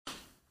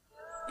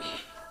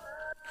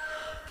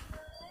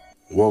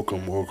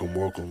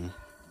Welcome.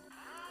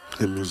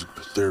 Hit Music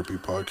Therapy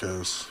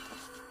Podcast,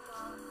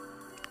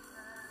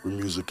 where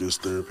music is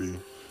therapy.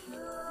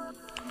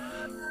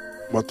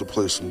 About to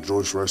play some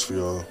Joyce Rice for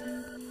y'all.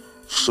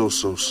 So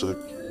sick.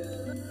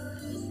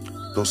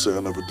 Don't say I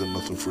never did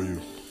nothing for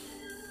you.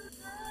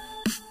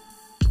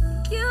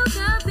 You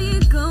got me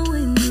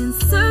going in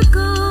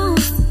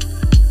circles.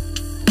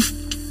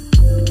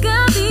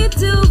 Got me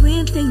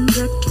doing things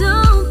I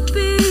don't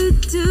be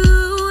doing.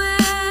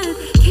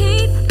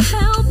 Can't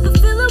help but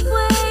feel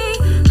away.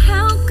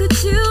 How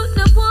could you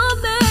not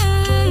want me?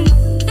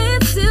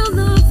 It still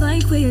looks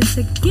like we're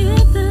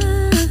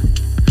together.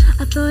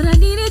 I thought I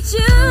needed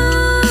you,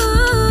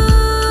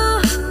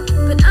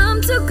 but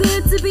I'm too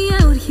good to be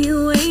out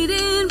here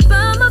waiting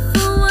by my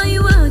phone while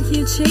you out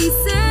here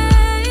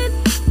chasing.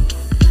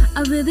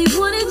 I really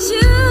wanted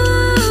you,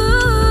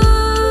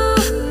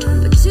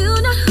 but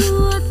you're not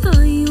who I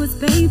thought you was,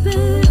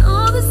 baby.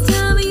 All this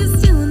time and you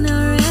still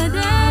not ready.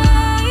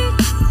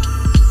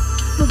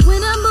 But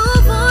when I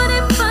move on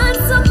and find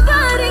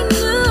somebody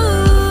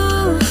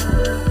new,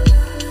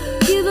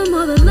 give them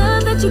all the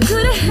love that you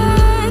could have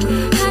had.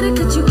 Had to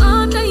cut you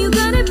off, now you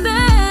got it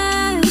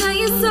bad. Now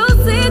you're so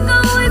sick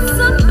of with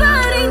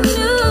somebody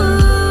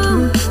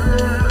new.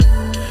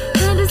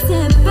 Had to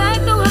step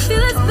back, no I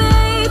feel it's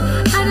babe.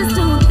 I just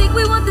don't think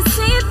we want the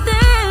same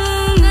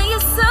thing. Now you're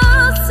so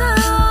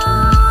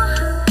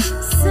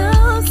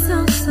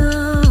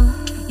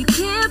you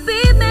can't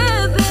be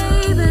mad,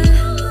 baby.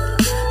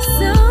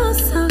 So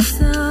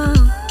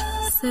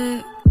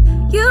sick.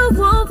 You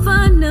won't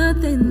find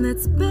nothing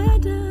that's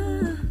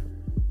better.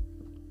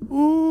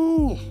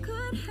 Ooh,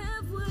 Could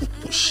have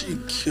whatever. she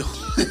killed.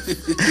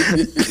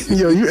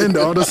 Yo, you end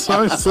all the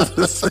songs with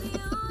the same.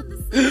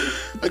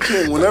 I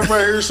can't. Whenever I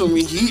hear some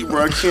heat,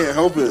 bro, I can't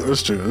help it.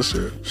 That's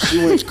true.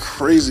 She went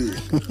crazy.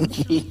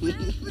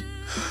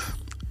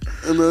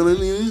 And then I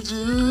needed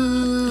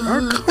you.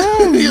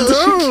 Calm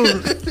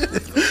down.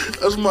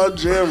 That's my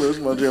jam.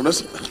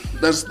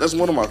 That's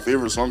one of my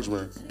favorite songs,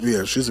 man.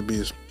 Yeah, she's a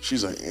beast.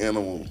 She's an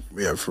animal.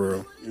 Yeah, for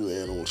real. She's an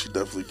animal. She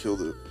definitely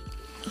killed it.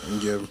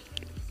 Yeah.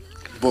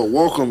 But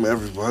welcome,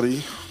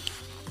 everybody.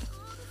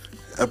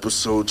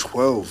 Episode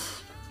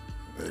 12.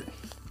 Hey.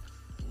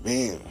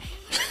 Man,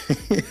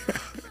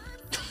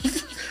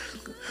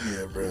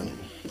 Yeah, bro.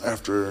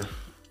 after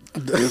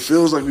it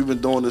feels like we've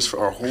been doing this for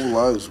our whole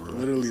lives, bro.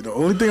 Literally, the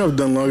only thing I've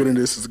done longer than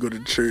this is go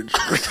to church.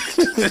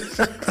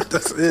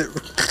 That's it.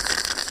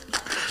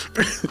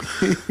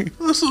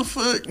 That's a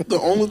fact. The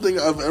only thing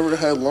I've ever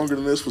had longer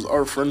than this was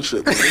our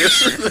friendship.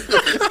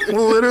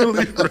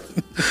 Literally, bro.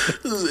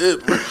 This is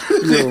it, bro.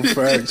 Yo,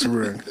 facts,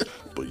 bro.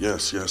 But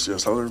yes.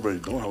 How's everybody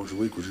doing? How was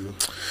your week with you?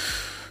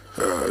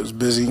 It was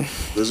busy.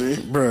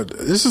 Busy? Bro,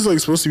 this is like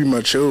supposed to be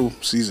my chill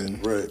season.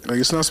 Right. Like,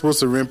 it's not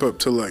supposed to ramp up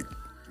till like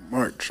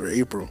March or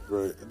April.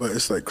 Right. But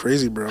it's like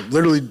crazy, bro.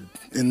 Literally,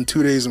 in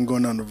 2 days, I'm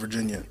going down to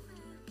Virginia.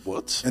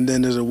 What? And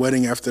then there's a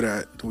wedding after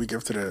that, the week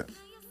after that.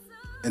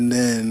 And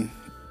then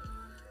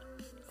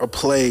a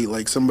play,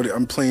 like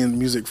I'm playing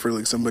music for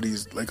like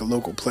somebody's, like a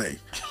local play.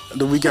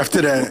 And the week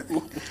after that,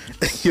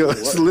 yo,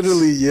 it's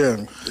literally,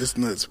 it's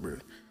nuts, bro.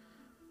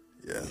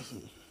 Yeah.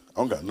 I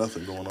don't got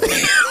nothing going on.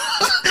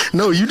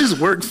 No, you just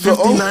work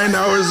 59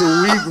 hours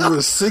a week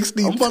with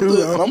 62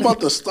 I'm about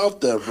to stop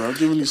that, bro. I'm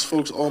giving these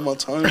folks all my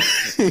time.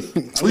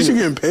 At least you're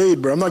getting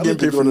paid, bro. I'm not getting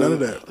paid for none of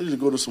that. I need to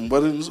go to some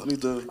weddings. I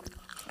need to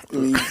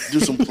do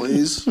some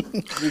plays. I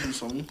need to do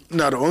something.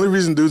 Nah, the only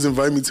reason dudes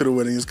invite me to the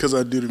wedding is because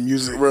I do the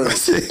music. Right.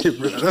 That's it,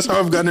 bro. That's how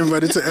I've gotten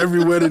invited to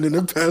every wedding in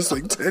the past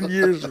like 10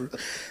 years, bro.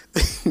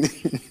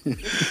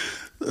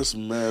 That's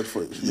mad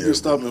funny. You can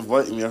stop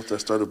inviting me after I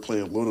started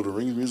playing Lord of the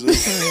Rings music.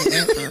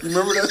 You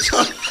remember that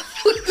time?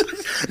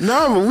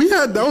 Nah,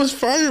 but that was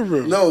fire,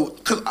 bro. No,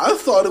 because I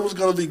thought it was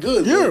going to be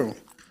good. Yeah.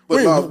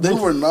 But they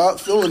were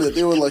not feeling it.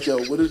 They were like, yo,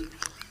 what is...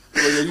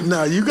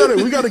 Nah, we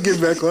gotta get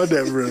back on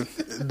that, bro.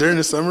 During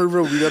the summer,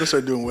 bro, we gotta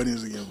start doing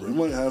weddings again, bro. We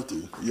might have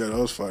to. Yeah, that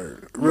was fire.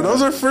 Bro, that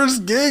was our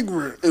first gig,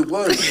 bro. It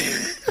was.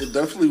 It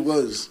definitely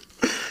was.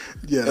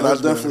 Yeah, and I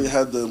definitely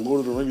had the Lord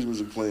of the Rings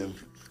music playing.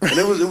 And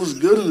it was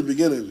good in the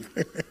beginning.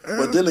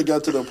 But then it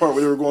got to the part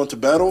where they were going to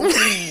battle. And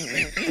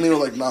they were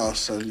like, nah,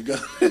 son, you got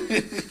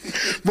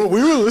But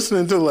we were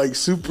listening to like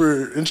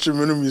super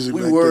instrumental music.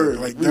 We back were.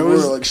 then. Like, we that were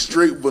was like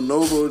straight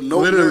bonobo. No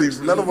literally, lyrics.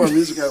 None of our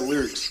music had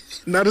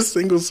lyrics. Not a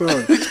single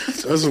song.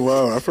 That's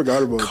wild. I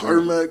forgot about that.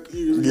 Carmack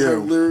didn't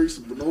have lyrics.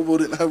 Bonobo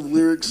didn't have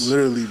lyrics.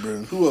 Literally,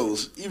 bro. Who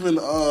else? Even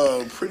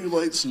Pretty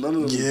Lights, none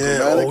of them. Yeah,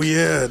 dramatic. oh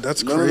yeah,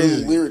 that's none crazy. None of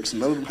them lyrics.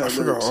 None of them had lyrics.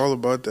 I forgot all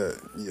about that.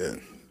 Yeah,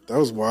 that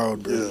was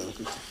wild, bro. Yeah.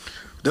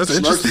 That's Snarky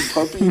interesting.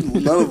 Puppy,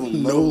 none of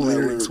them. No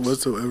lyrics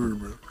whatsoever,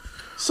 bro.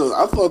 So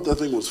I thought that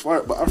thing was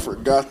fire, but I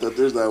forgot that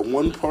there's that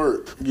one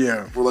part.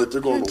 Yeah. Where like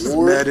they're going to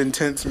war. Mad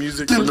intense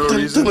music for no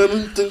reason. Like,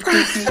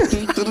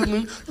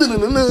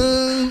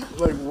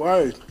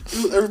 why?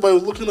 Everybody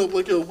was looking up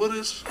like, yo, what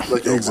is?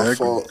 Like, yo, my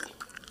fault.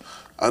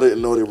 I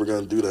didn't know they were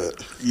going to do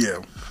that.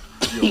 Yeah.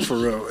 Yo, for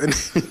real.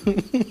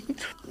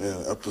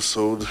 Man,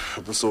 episode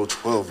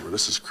 12, bro.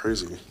 This is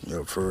crazy.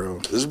 Yo, for real.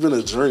 It's been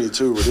a journey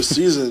too, bro. This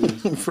season,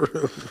 For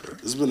real.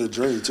 it's been a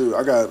journey too.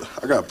 I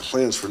got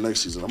plans for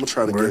next season. I'm gonna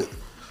try to Word. get.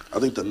 I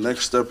think the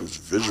next step is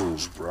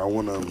visuals, bro. I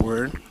wanna.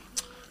 Word?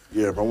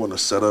 Yeah, bro. I wanna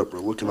set up,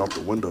 bro, looking out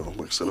the window,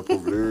 like set up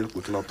over there,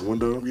 looking out the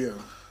window. Yeah.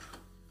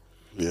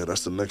 Yeah,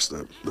 that's the next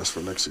step. That's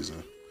for next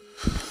season.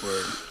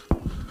 Word.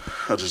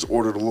 I just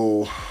ordered a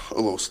little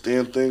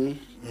stand thing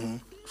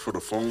for the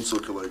phone so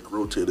it could like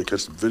rotate to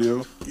catch the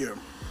video. Yeah.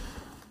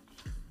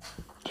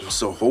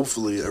 So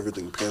hopefully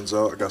everything pans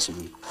out. I got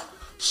some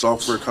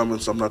software coming,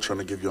 so I'm not trying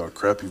to give y'all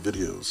crappy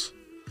videos.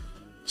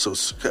 So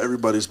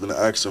everybody's been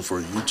asking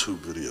for YouTube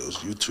videos.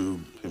 YouTube,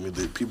 I mean,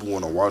 people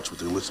want to watch what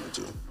they're listening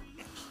to.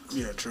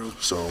 Yeah, true.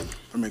 So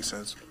That makes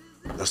sense.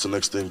 that's the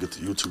next thing, get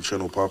the YouTube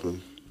channel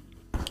popping.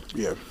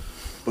 Yeah.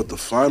 But the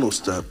final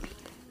step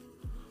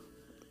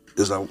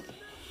is I'm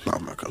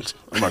not gonna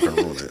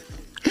ruin it.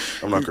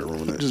 I'm not gonna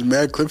ruin it. Just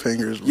mad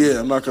cliffhangers. Yeah,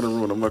 I'm not gonna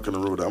ruin it. I'm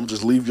gonna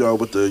just leave y'all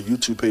with the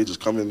YouTube pages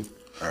coming.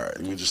 All right.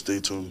 And you just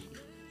stay tuned.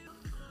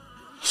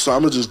 So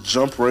I'm gonna just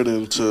jump right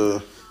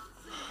into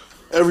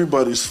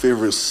everybody's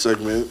favorite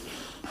segment.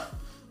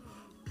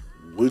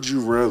 Would you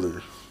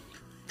rather?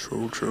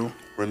 True.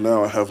 Right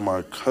now I have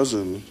my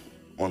cousin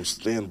on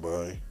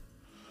standby.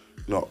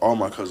 You know, all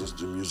my cousins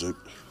do music.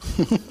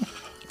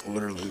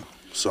 Literally.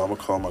 So I'm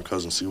gonna call my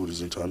cousin, see what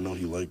he's into. I know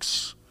he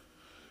likes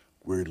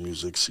weird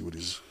music, see what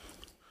he's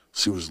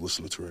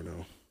listening to right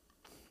now.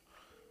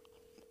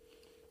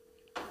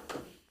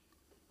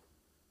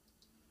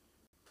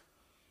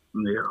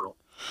 Yo.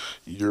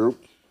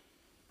 Europe.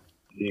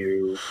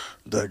 You.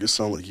 That could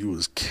sound like you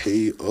was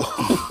KO.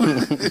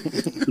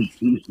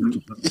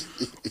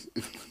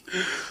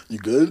 You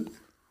good?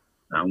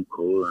 I'm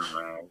cool,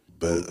 man.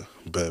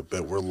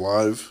 Bet. We're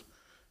live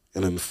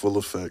and in full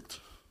effect.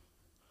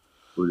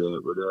 What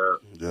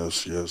up?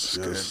 Yes.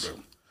 Good,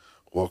 bro.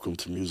 Welcome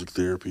to Music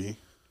Therapy,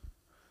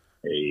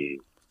 Hey.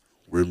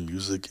 where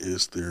music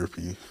is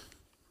therapy.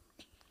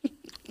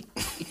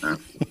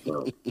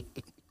 So,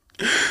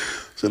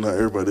 So now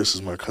everybody, this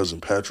is my cousin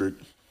Patrick,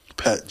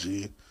 Pat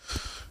G.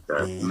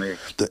 that's me.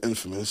 The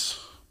infamous.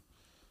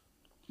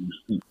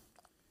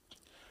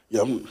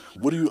 Yeah,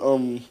 what do you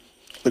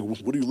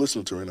what are you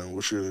listening to right now?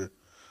 What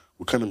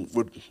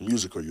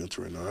music are you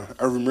into right now?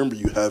 I remember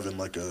you having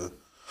like a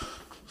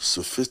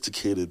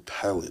sophisticated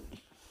palette.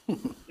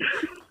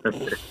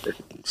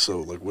 So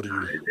like, what do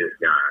you? It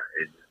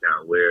just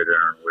got weirder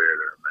and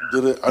weirder,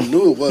 man. Did it? I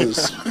knew it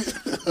was.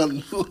 I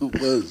knew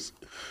it was.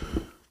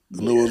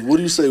 What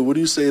do you say? What do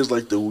you say is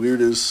like the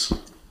weirdest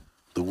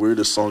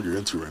song you're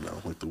into right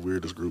now? Like the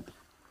weirdest group?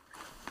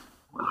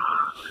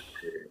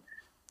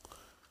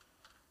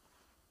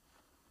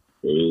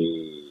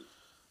 Hey.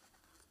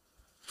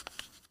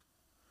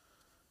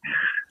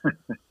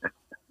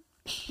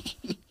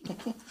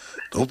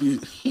 Don't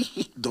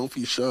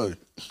be shy.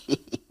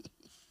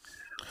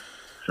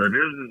 So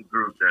there's this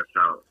group that's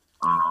out.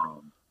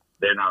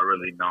 They're not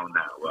really known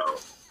that well,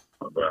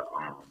 but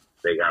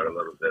they got a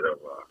little bit of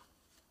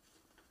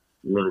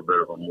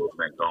a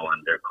movement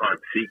going. They're called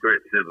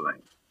Secret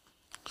Siblings.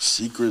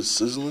 Secret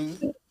Sizzling?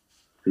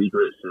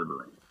 Secret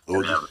Siblings.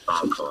 Oh, They have a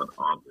song called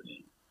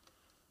Albany,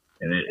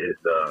 and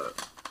it's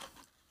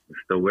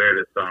the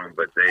weirdest song,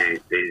 but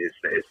it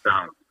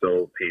sounds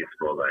so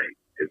peaceful. Like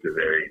it's a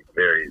very,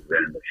 very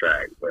zen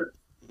track, but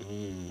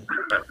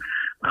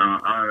I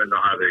don't even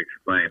know how to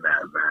explain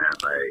that, man.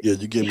 Like, Yeah,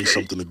 you gave me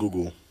something to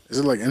Google. Is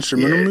it like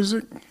instrumental Yeah.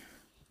 music?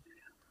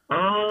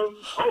 oh,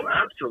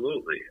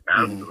 absolutely.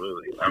 I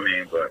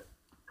mean, but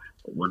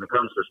when it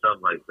comes to stuff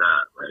like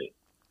that, right?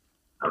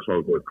 I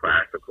fuck with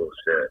classical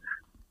shit.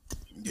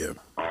 Yeah.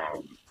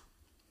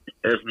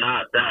 It's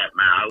not that,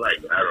 man. I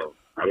like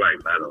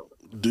metal.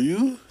 Do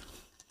you?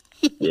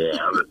 Yeah,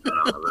 I listen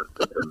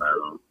to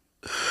metal.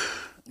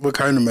 What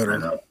kind of I metal?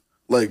 know.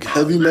 Like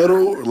heavy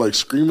metal or like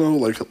screamo?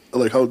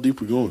 Like how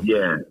deep we going?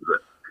 Yeah.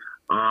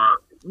 A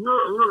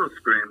little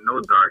scream, no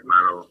dark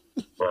metal,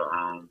 but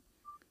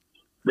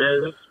yeah,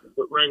 just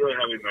regular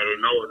heavy metal.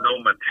 No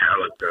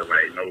Metallica,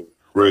 like no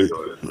Right.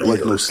 regular.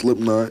 Like no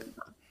Slipknot.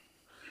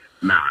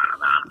 Nah.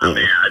 I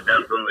mean, I'm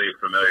definitely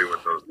familiar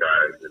with those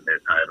guys and their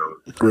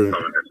titles, Right.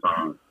 some of their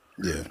songs.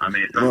 Yeah. I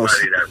mean, Well,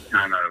 somebody that's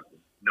kind of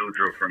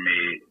neutral for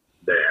me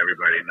that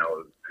everybody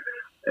knows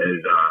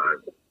is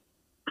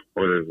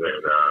what is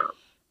it?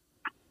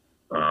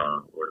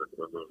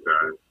 What those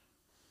guys?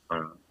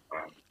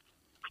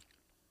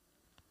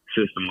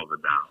 System of a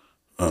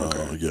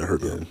Down. Yeah, I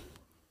heard that.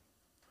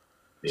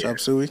 Yeah. Chop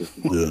Suey?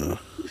 Yeah.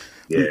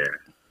 Yeah.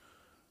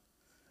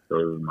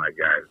 Those are my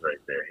guys right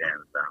there,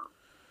 hands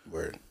down.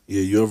 Word.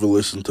 Yeah, you ever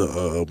listen to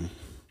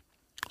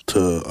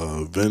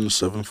Avenged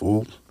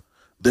Sevenfold?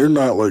 They're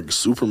not like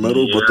super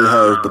metal,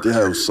 but they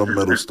have some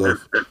metal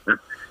stuff.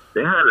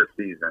 They had a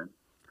season.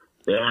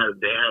 They had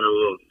a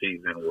little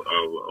season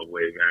of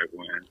way back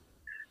when.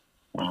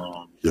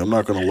 Yeah, I'm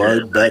not gonna lie,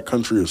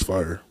 Backcountry is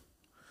fire.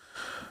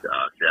 See,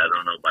 I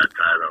don't know by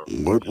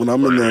title. What when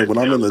I'm in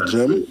the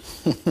gym,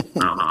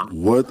 Uh-huh.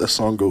 what that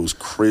song goes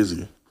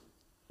crazy.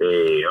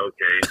 Hey,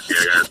 okay.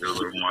 Yeah, I gotta do a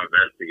little more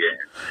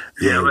investigating.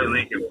 Yeah, I like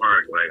Linkin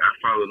Park. Like, I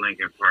follow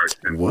Linkin Park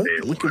since What? day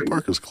one. Linkin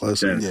Park is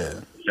classic.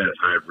 Since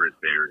Hybrid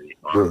Theory,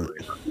 all the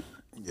way up.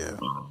 Yeah.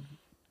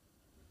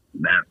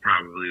 That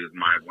probably is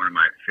one of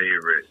my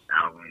favorite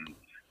albums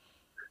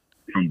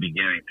from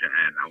beginning to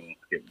end. I won't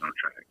skip no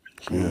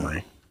tracks. Yeah.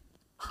 Like,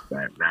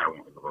 that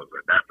one was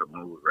that's a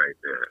mood right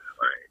there.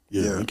 Like,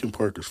 Yeah, Linkin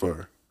Park is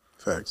fire.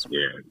 Facts.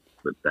 yeah,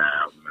 but that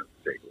album in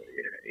particular,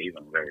 yeah,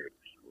 even lyrics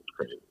was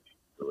crazy.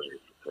 The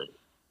lyrics were crazy.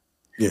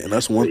 Yeah, and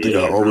that's one thing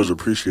I always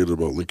appreciated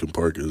about Linkin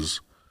Park is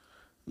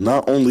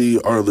not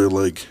only are they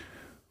like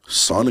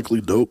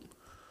sonically dope,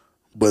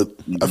 but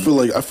I feel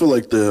like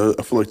the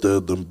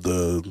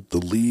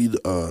lead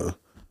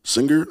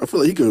singer, I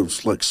feel like he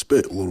could like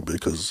spit a little bit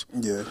because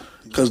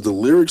the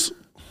lyrics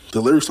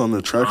on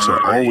the tracks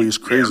are always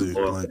crazy.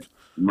 Well, like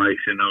Mike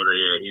Shinoda,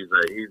 yeah, he's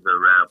a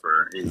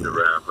rapper. He's a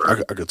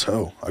rapper. I could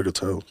tell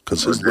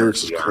because his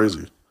lyrics is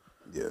crazy.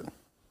 Yeah.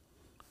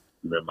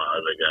 Then my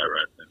other guy,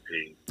 rest in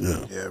peace.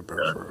 Yeah, bro.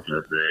 That's it.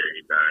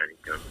 He died. He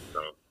killed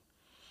himself.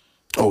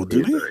 Oh,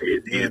 did he?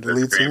 He's the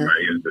lead singer?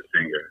 He's the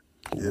singer.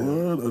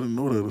 What? I didn't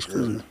know that. That's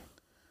crazy.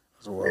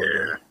 That's a while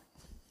ago.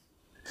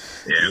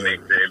 Yeah, it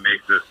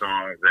makes the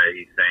songs that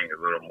he sang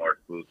a little more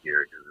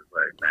spookier because it's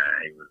like,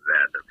 man, he was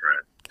that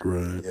depressed.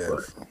 Right.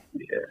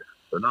 Yeah.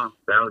 But no,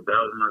 that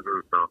was my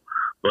group though.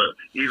 But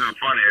even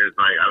funnier is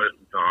like I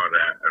listen to all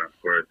that, and of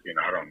course,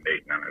 I don't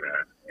make none of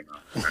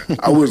that.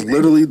 I was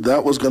literally,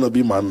 that was gonna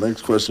be my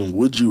next question.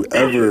 Would you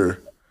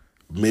ever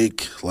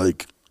make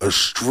like a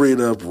straight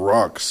up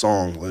rock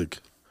song? Like,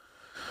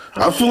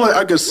 I feel like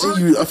I could see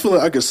you. I feel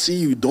like I could see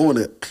you doing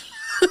it.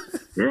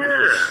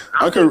 Yeah,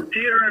 I could.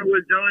 Teetering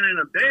with joining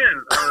a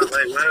band. I was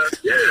like,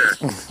 last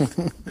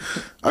year.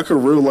 I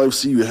could real life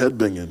see you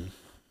headbanging.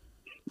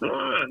 No,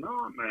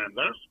 man,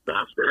 that's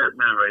it,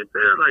 man, right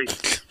there. Like,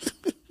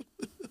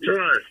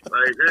 trust,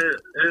 like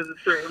there's a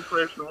certain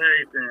place for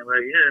everything.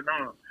 Like, yeah,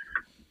 no,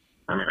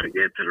 I gotta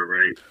get to the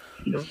right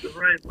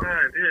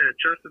vibe. Yeah,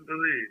 trust and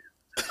believe.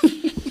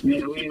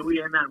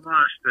 we in that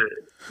mosh pit.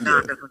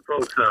 Knocking some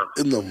folks out.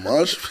 In the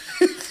mosh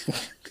pit.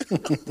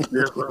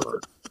 Yeah,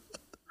 Lord.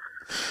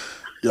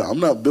 Yeah,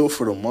 I'm not built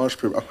for the mosh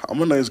pit. I'm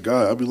a nice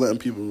guy. I'll be letting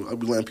people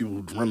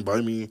run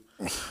by me.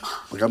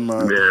 Like, I'm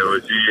not. Yeah,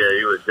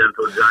 you a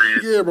gentle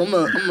giant. Yeah, but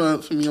I'm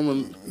not. For me,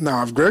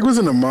 Nah, if Greg was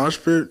in the mosh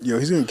pit,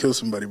 he's gonna kill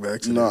somebody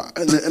back. No,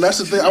 and that's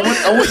the thing. I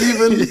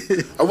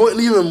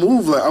wouldn't even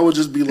move. Like, I would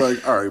just be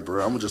like, all right,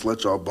 bro, I'm gonna just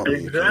let y'all bump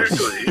me.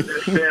 Exactly. You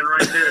just stand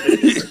right there.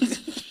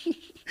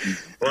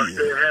 Bust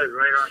your head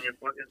right on your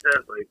fucking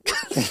chest, like.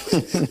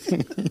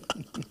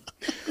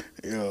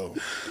 Yo,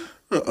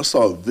 I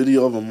saw a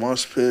video of a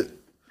mosh pit.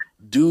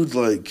 Dude,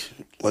 like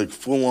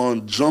full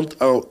on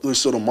jumped out.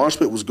 So the mosh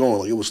pit was going,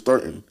 like it was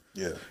starting.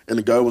 Yeah. And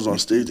the guy was on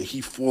stage, and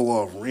he full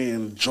off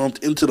ran,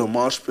 jumped into the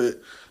mosh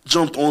pit,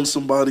 jumped on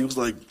somebody, was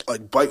like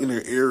biting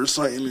their ear or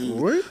something.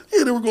 And, what?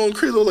 Yeah, they were going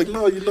crazy. I was like,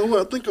 no, you know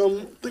what? I think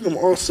I'm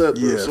all set.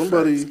 Bro. Yeah,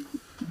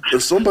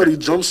 if somebody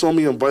jumps on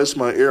me and bites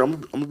my ear,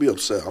 I'm gonna be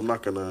upset. I'm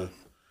not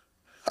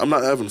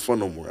having fun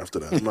no more after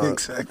that. I'm not,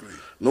 exactly.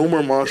 No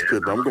more mosh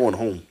pit. Bro. I'm going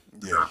home.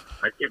 Yeah.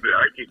 I keep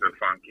it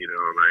funky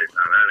though. Like, no,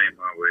 that ain't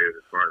my way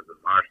as far as the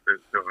mosh pit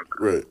stuff.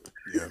 Right.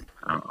 Yeah.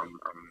 I'm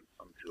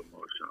too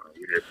emotional.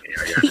 You hit me,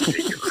 I gotta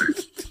take it.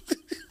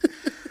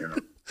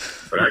 Like,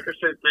 But I could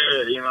sit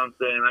there, you know what I'm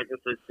saying? I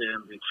could sit there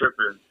and be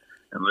tripping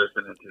and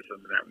listening to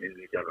some of that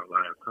music at a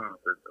live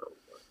concert though.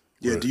 But,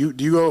 yeah. Do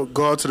you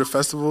go out to the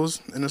festivals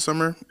in the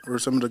summer or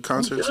some of the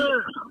concerts? Yeah.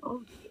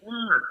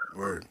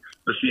 Word.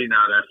 But see,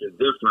 now that's a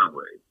different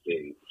way.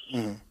 See.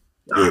 Mm-hmm.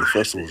 Yeah, the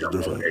festivals are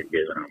different. They're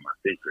giving out my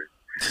secret.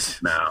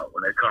 Now,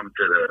 when it comes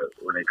to the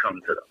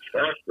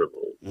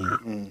festival,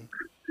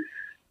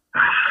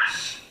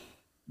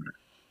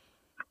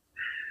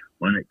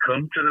 when it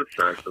comes to the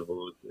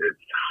festivals,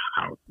 it's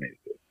house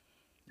music.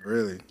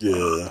 Really?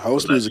 Yeah,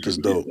 house music is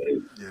dope.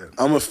 Yeah,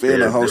 I'm a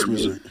fan of house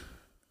music,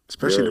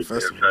 especially the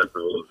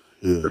festivals.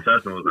 Yeah. The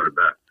festivals are the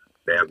best.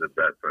 They have the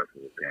best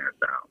festivals hands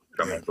down.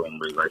 Some of them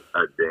be like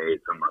a day,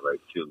 some are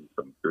like 2,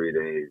 some 3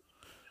 days.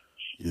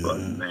 Yeah. But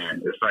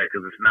man, it's like,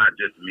 because it's not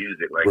just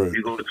music. Like, if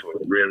you go to a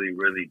really,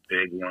 really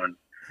big one,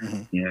 you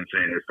know what I'm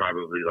saying? It's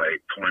probably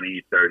like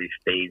 20, 30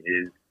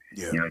 stages.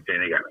 Yeah. You know what I'm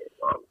saying? They got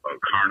a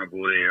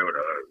carnival there with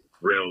a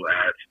real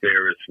ass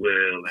Ferris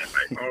wheel and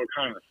like all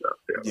kind of stuff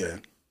there. Yeah.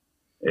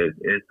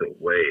 It's a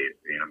wave,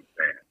 you know what I'm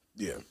saying?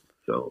 Yeah.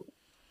 So,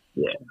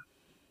 yeah.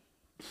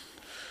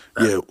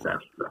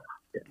 That's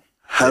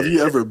Have you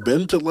ever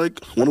been to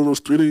like one of those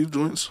 3-day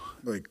joints?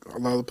 Like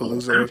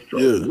Lollapalooza?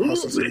 Absolutely.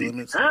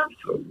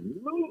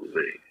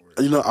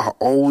 You know, I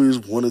always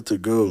wanted to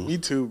go. Me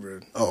too,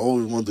 bro. I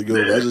always wanted to go.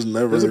 But I just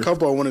never. There's a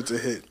couple I wanted to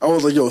hit. I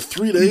was like, yo,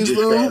 3 days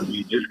though?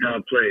 You just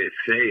gotta play it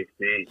safe.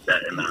 There's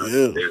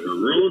a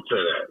rule to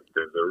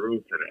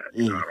that.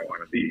 You know, I don't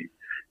want to be,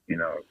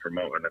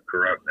 promoting the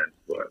corruptness,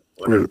 but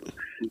whatever.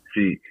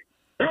 See,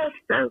 that's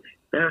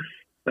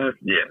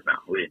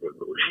we ain't gonna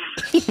do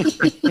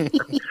it.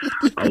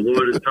 I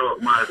would have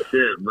talked my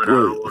shit, but I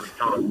don't want to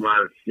talk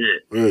my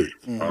shit. Right.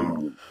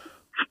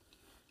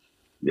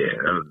 Yeah,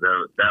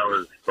 that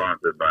was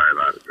sponsored by a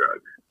lot of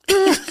drugs.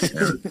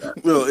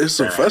 Well, it's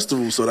a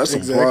festival, so that's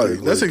Exactly.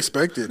 implied. That's Like,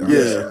 expected. yeah.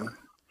 Honestly.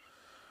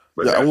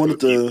 But Yeah, I that's wanted what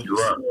to- keeps you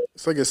up.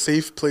 It's like a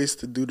safe place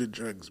to do the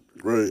drugs.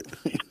 right.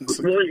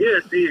 Well, yeah,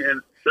 see,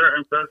 and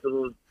certain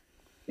festivals,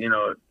 you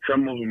know,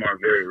 some of them are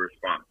very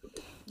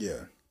responsible.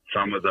 Yeah.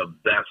 Some of the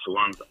best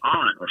ones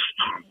aren't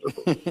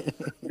responsible.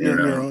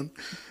 You're on your own.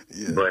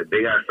 Yeah. But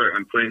they got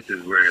certain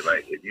places where,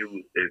 like, if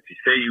you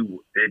say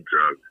you did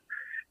drugs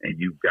and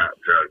you got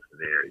drugs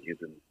there, you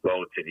can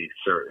go to these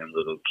certain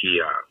little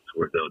kiosks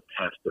where they'll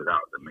test it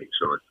out to make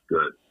sure it's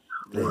good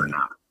or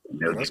not. And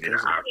they'll That's give you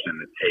the crazy. option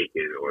to take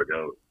it, or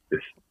they'll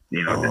just,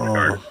 you know,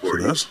 discard it Oh, for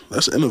so you.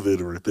 that's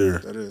innovative right there.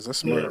 That is.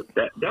 That's Yeah,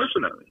 smart.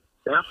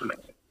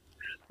 definitely.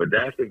 But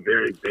that's a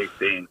very big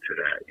thing to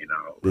that, you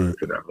know, Right.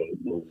 to that whole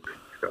movement and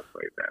stuff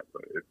like that.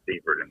 But it's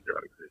deeper than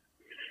drugs.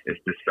 It's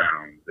the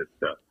sounds, it's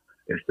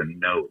the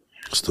notes,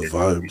 It's the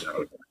vibe. You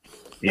know,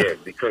 yeah,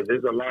 because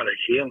there's a lot of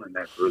healing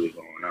that's really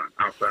going on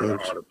outside of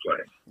all the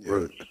play,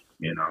 Right.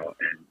 you know,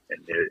 and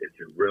it's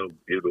a real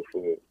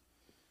beautiful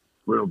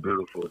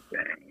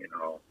thing, you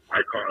know.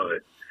 I call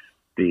it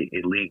the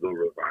illegal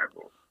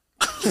revival.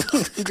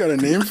 You got a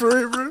name for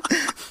it, bro?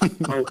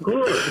 Of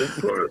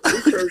course.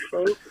 We church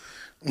folks,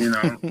 you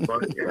know.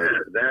 But yeah,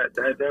 that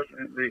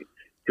definitely,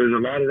 because a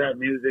lot of that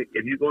music,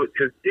 if you go,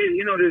 because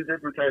you know, there's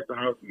different types of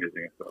house music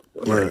and stuff.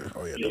 So, Right.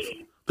 Oh yeah.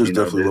 Definitely. There's you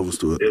know, definitely levels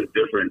to it. There's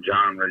different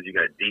genres. You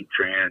got deep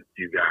trance.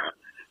 You got,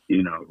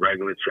 you know,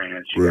 regular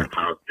trance. You Right. got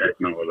house,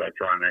 techno,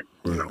 electronic.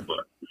 You know,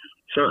 but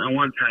certain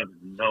ones have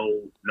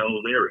no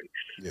lyrics.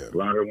 Yeah. A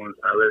lot of ones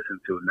I listen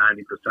to,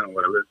 90% of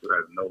what I listen to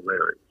has no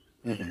lyrics.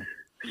 Mhm.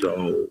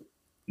 So,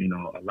 you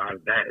know, a lot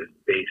of that is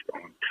based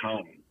on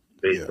tone,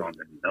 based Yeah. on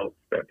the notes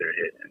that they're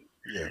hitting.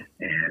 Yeah.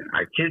 And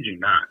I kid you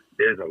not,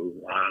 there's a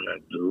lot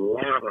of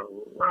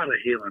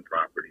healing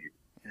properties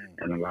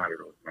in a lot of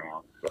those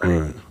songs. Like,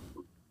 Right.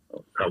 a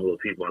couple of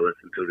people I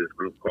listen to this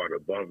group called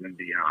Above and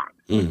Beyond.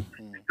 Mm.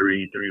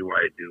 Three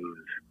white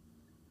dudes.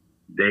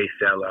 They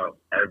sell out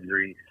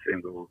every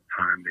single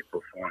time they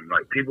perform.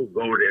 Like, people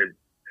go there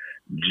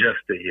just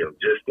to heal,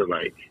 just to,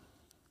 like,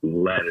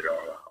 let it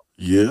all out.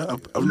 Yeah,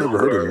 I've never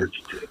heard of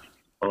it.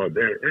 Oh,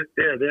 they're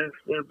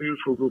a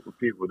beautiful group of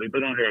people. They've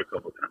been out here a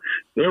couple times.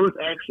 There was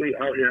actually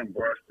out here in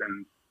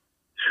Boston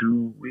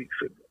 3 weeks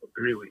ago,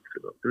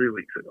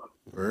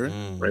 Word?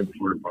 right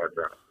before the bar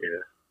dropped.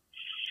 Yeah.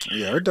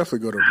 Yeah, I'd definitely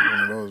go to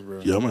one of those, bro.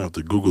 Yeah, I'm gonna have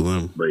to Google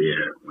them. But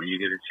yeah, when you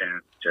get a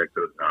chance, check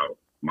those out.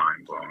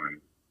 Mind blowing.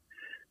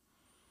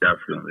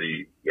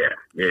 Definitely. Yeah.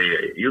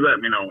 You let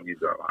me know when you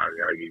go.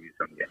 I'll give you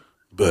some games.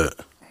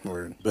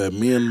 Word. But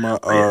me and one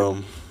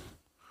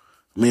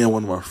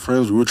of my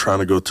friends, we were trying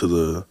to go to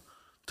the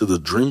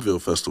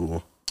Dreamville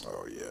Festival.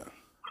 Oh yeah.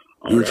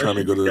 We were that trying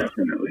to should go be to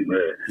definitely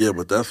lit. Yeah,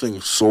 but that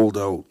thing sold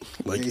out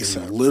like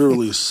ASAP. in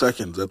literally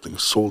seconds. That thing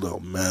sold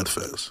out mad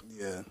fast.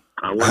 Yeah.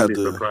 I had wouldn't be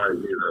to- surprised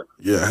either.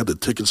 Yeah, I had the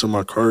tickets in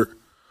my cart.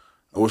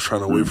 I was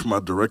trying to wait for my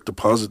direct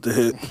deposit to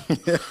hit.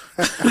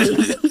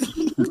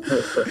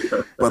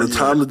 By the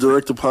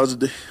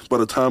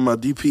time my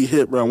DP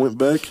hit, bro, I went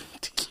back.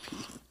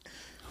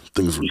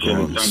 Things were You should have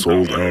gone, jumped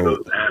sold on one of out.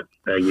 those apps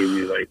that give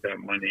you like that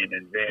money in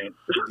advance.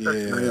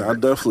 Yeah. Yeah, I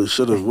definitely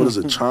should have. What is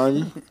it,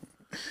 Chime?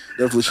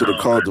 Definitely should have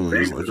called them and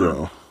was like,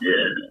 yo, Yeah.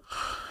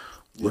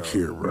 look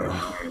here, bro.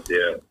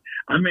 Yeah.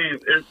 I mean,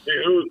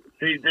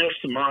 see, they're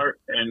smart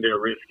and they're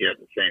risky at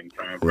the same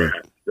time. Right.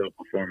 They're still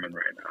performing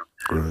right now.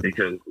 Right.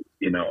 Because,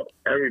 you know,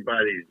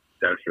 everybody's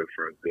desperate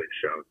for a good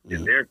show.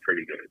 And they're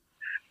pretty good.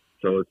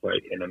 So it's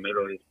like in the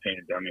middle of this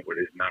pandemic where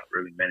there's not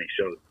really many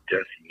shows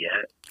just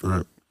yet.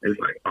 Right. It's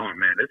like, oh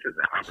man, this is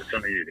an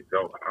opportunity to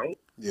go out.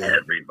 Yeah.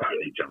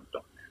 Everybody jumped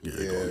on. Yeah,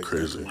 Yeah, going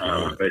crazy.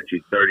 I bet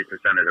you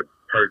 30% of the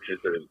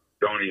purchasers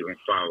don't even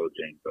follow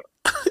Jinko.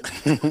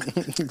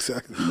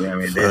 Exactly. You know what I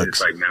mean? They're Facts.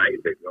 just like, nah, you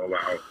can go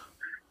out,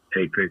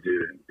 take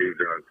pictures, and do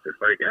drugs.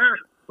 It's like, yeah,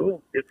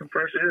 cool, get some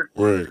fresh air.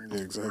 Right.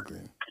 Yeah, exactly.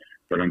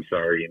 But I'm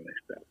sorry you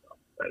missed that, though.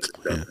 That is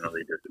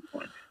definitely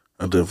disappointing.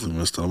 I definitely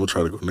missed it. I'm gonna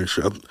try to go next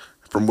year.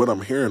 From what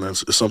I'm hearing,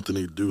 it's something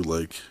they do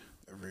like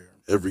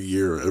every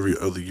year or every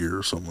other year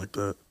or something like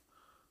that.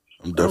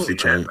 I'm definitely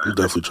trying. I'm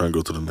definitely trying to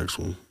go to the next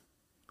one.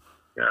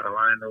 Gotta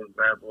line those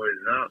bad boys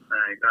up,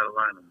 man. You gotta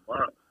line them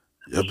up.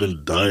 Yeah, I've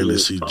been dying to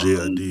see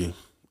JID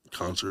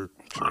concert.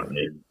 I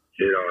mean,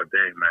 shit all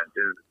day, man.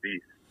 This is the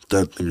beast.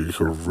 That nigga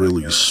could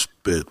really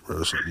spit,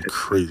 bro. Something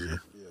crazy.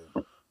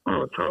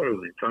 Oh,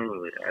 totally.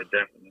 I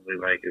definitely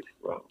like his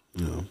flow.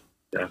 Yeah.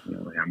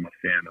 Definitely. I'm a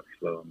fan of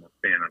flow. I'm a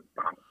fan of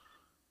bounce.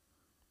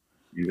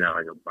 You got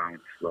like a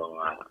bounce flow.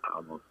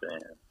 I'm a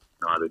fan.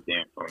 Know how to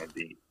dance on a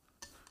beat.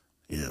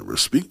 Yeah, bro.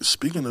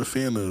 Speaking of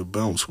fan of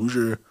bounce, who's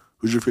your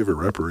favorite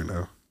rapper right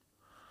now?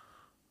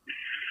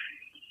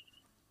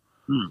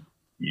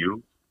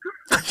 You?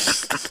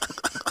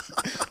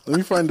 Let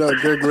me find out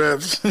Greg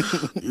Raps. You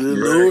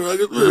know,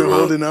 You're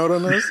holding out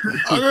on us?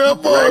 I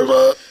got bars,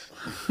 bro.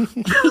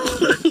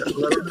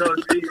 Let him know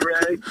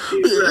G-Rag.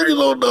 Niggas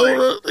don't know,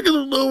 bro. Niggas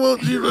don't know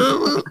about you,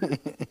 man.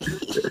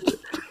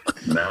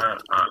 Nah,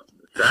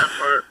 that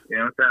part, you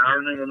know what I'm saying? I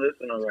don't even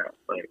listen to rap.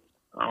 Like,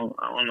 I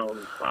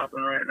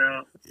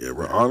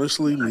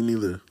Honestly, me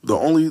neither. The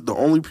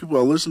only people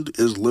I listen to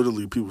is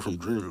literally people from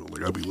Dreamville.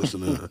 Like I be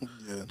listening to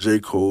J.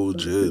 Cole,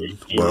 Jid,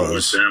 You know, with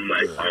Buzz, them,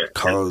 like,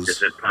 Cuz.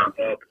 if it pop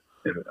up,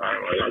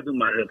 I do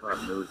my hip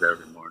hop news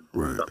every morning,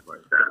 Right. stuff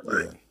like that.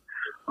 Like,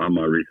 all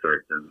my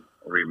research and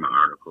read my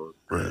articles.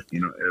 Right.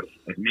 You know,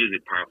 if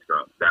music pops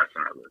up, that's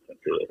when I listen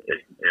to it.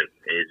 If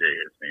AJ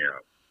hits me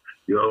up,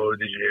 yo,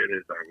 did you hear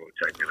this? I'll go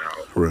check it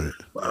out. Right.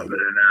 But other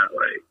than that,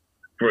 like,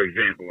 for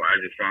example, I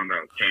just found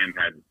out Cam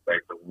had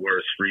like the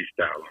worst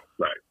freestyle on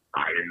Flex.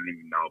 I didn't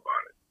even know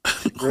about it.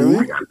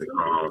 I got the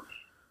call.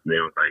 They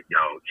was like,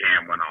 yo,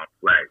 Cam went on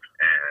Flex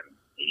and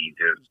he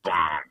just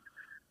bombed.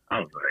 I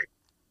was like,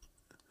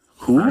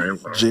 Who?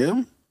 Alright, well.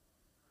 Jam?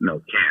 no,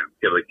 Cam,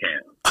 Killer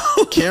Cam.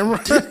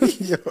 Cameron?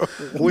 Yo,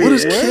 What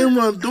is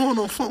Cameron doing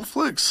on Funk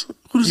Flex?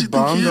 Who does he think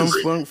bombed he on is?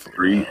 Flunk?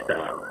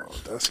 Freestyle.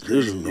 That's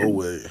There's crazy. no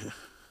way.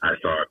 I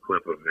saw a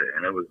clip of it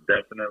and it was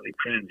definitely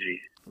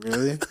cringy.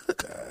 Really?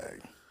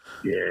 Dang.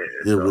 Yeah.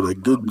 Yeah, so with a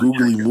good I'm gonna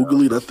googly check it out.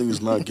 moogly, that thing is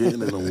not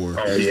getting it no more.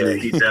 Oh yeah,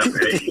 he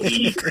definitely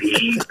he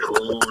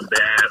pulled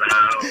that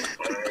out.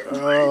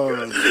 Oh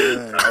my Oh,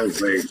 god! I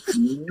was like,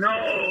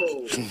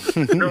 no.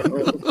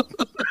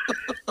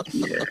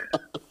 Yeah,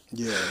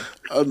 yeah.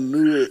 I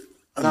knew it.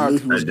 I knew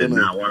he I was did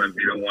gonna. not want to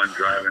be the one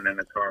driving in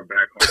the car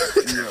back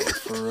home.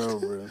 For real,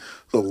 bro.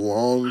 The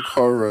long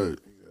car ride.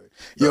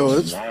 Yo,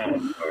 it's,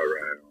 Long car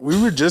ride.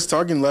 we were just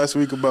talking last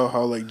week about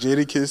how like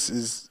Jadakiss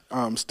is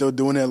still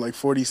doing it at like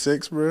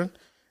 46, bro.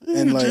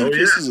 And like,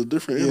 This is a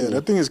different yeah, animal.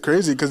 that thing is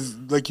crazy because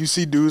like you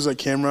see dudes like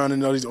Cameron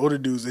and all these older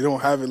dudes, they don't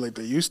have it like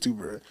they used to,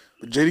 bro.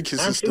 But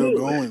Jadakiss is still Absolutely.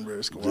 going, bro.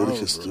 It's wild,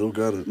 Jadakiss bro. still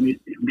got it.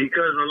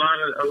 Because a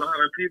lot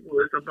of people,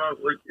 it's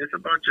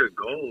about your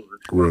goals.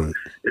 Right.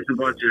 It's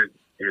about your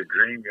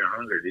dream, your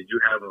hunger. Did you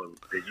have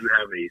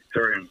a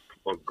certain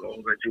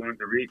goal that you wanted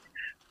to reach?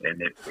 And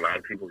if a lot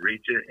of people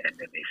reach it and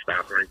then they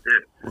stop right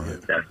there.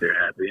 Right. That's their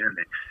happy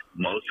ending.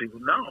 Most people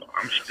know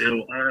I'm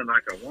still on it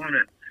like I want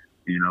it.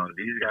 You know,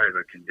 these guys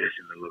are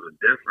conditioned a little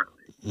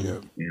differently. Yeah.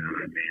 You know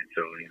what I mean?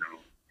 So, you know,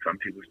 some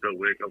people still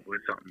wake up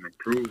with something to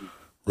prove,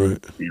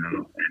 Right. you know,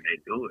 and they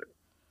do it.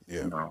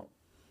 Yeah. You know.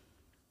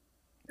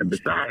 And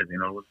besides, you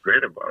know, what's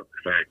great about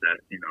the fact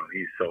that, you know,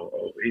 he's so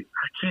old. I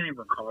can't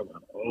even call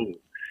him old.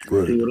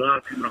 Right. See, what a lot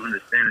of people don't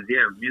understand is,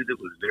 yeah, music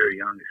was very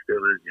young. It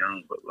still is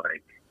young. But,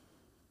 like,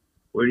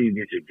 where do you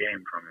get your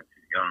game from if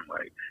you're young?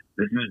 Like,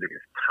 this music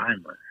is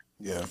timeless,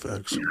 Yeah.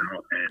 Facts. you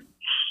know?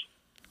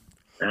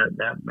 And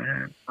that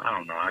man, I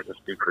don't know. I just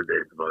speak for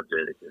days about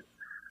Jadakiss.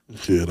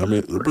 Yeah, I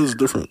mean, the is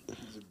different.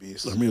 He's a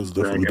beast. I mean, it's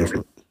definitely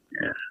different.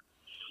 Yeah.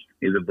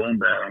 He's a boom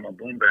bap. I'm a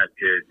boom bap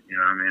kid, you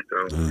know what I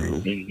mean?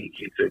 So he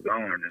keeps it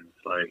going, and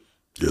it's like,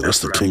 Yeah, that's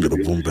the king of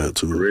the boom bap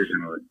too.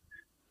 originally.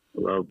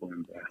 I love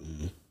boom bap.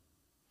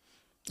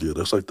 Yeah,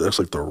 that's like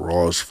the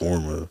rawest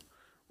form of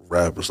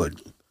rap. It's like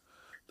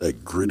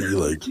that gritty,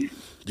 like you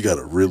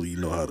gotta really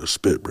know how to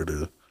spit, bro,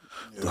 to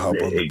hop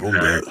on the boom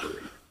bap. Exactly.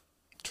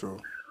 True.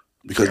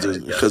 Because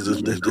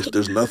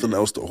there's nothing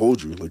else to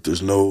hold you. Like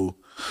there's no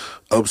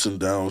ups and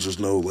downs. There's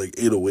no like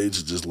 808s.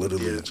 It's just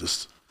literally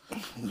just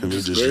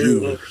just Very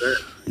you. well said.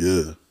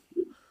 Yeah.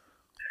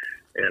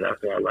 Yeah,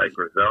 that's why I like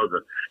Griselda.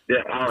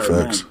 Yeah, all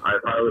Facts.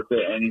 I would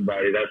say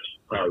anybody, that's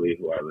probably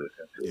who I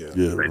listen to. Yeah.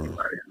 Yeah, bro.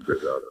 Anybody,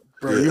 Griselda.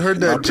 Bro, you heard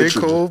that I J.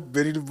 pictured Cole,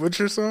 Benny the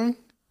Butcher song?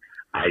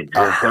 I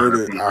heard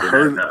it. Nah,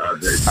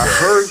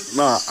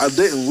 I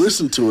didn't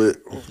listen to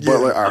it, but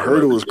like I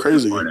heard it was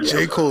crazy.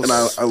 J. Cole's And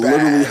I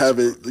literally fast. have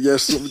it.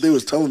 Yes, they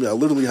was telling me I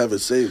literally have it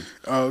saved.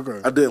 Oh, okay.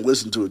 I didn't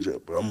listen to it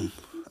yet, but I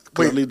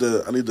need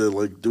to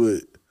like do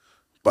it.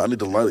 But I need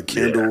to light a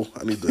candle.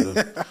 I need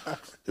to,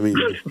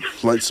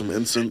 light some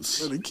incense.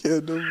 The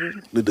kid over.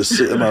 Need to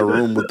sit in my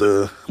room with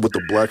the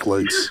black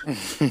lights.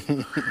 You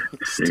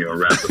know,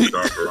 wrap the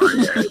scarf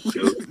around your head,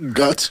 too.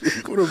 Got you.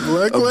 What a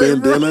black A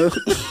light, bro. bandana,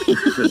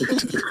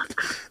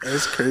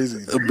 That's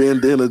crazy. a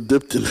bandana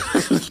dipped in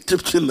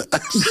the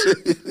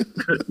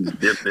acid,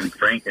 Dipped in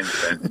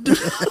frankincense.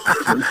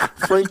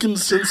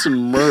 frankincense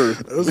and myrrh.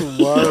 That's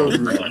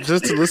wild, bro.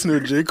 Just to listen to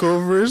a J. Cole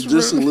verse, bro?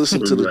 Just to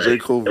listen to the J.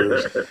 Cole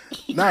verse.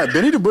 Nah,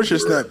 Benny the Butcher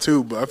snapped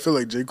too, but I feel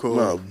like J. Cole.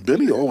 Nah,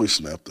 Benny always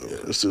snapped though.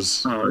 It's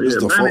just Oh, it's yeah,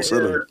 the man, false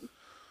setting.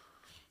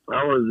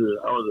 I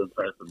was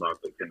impressed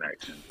about the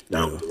connection.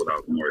 That was what I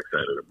was more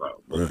excited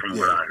about. But from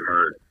what I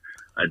heard,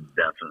 I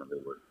definitely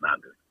was not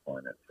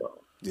disappointed.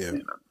 So, Yeah.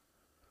 you know,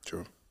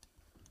 True.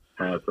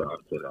 hats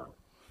off to that.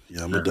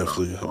 Yeah, I'm gonna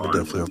definitely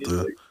have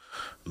to.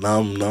 Now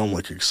I'm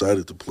like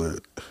excited to play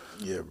it.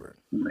 Yeah, bro.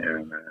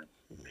 Yeah, man.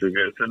 It's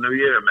a new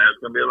year, man. It's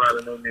gonna be a lot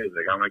of new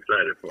music. I'm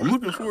excited for it. I'm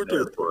looking forward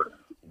to it. For it.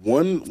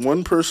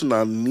 One person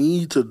I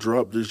need to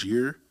drop this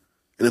year,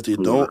 and if they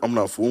don't, I'm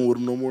not fooling with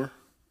him no more.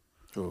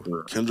 Cool.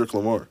 Kendrick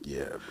Lamar.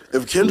 Yeah, bro.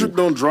 If Kendrick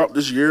don't drop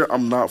this year,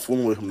 I'm not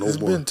fooling with him no It's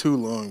more. been too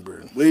long,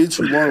 bro. Way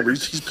too long, bro.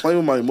 He's playing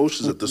with my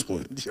emotions at this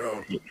point.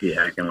 Yo. He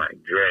acting like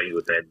Dre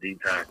with that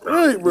detox.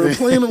 Right, bro.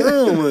 Playing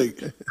around, like,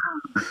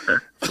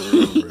 For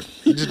real, bro.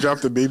 He just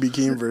dropped the Baby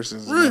Keem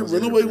verses. and right, that was bro.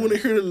 it, Nobody bro. want to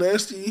hear the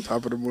nasty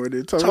Top of the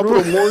morning. Top top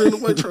of the morning.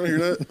 Nobody trying to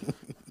hear that.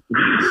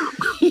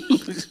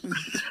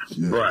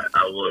 But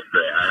I will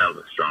say, I have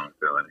a strong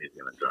feeling he's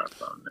gonna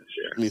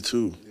Me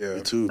too. Yeah.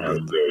 Me too. That's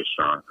But a very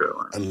strong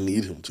feeling. I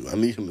need him to. I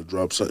need him to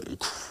drop something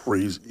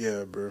crazy.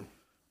 Yeah, bro.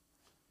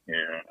 Yeah,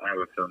 I have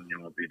a feeling you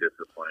won't be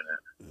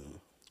disappointed.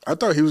 I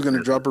thought he was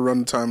gonna drop around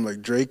the time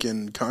like Drake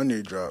and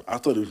Kanye dropped. I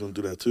thought he was gonna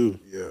do that too.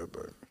 Yeah,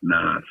 but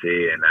Nah,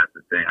 see, and that's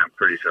the thing. I'm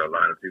pretty sure a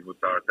lot of people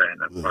thought that,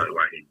 and that's probably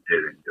why he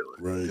didn't do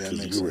it. Right, Yeah, because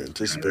makes you were sense.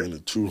 anticipating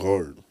it too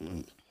hard.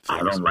 I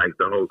don't like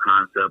the whole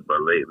concept,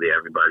 but lately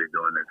everybody's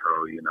doing this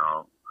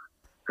whole,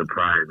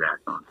 surprise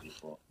act on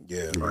people.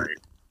 yeah, Like,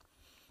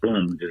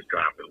 boom, just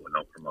drop it with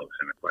no promotion.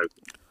 It's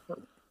like,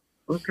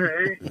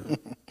 okay.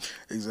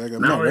 exactly.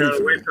 I'm Now not we ready gotta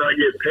for wait it. till I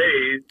get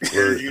paid,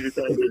 and you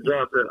decide to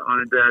drop it on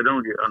a day I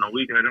don't get, on a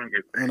week I don't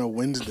get paid. On a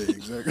Wednesday,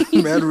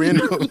 exactly. Mad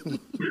random.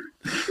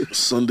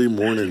 Sunday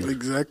morning,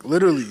 Exactly.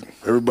 Literally.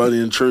 everybody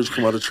in church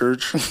come out of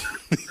church.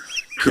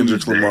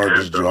 Kendrick Lamar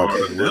just After dropped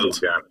all it. the bills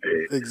What? got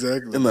paid.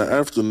 Exactly. In the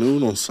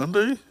afternoon on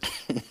Sunday?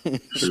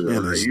 This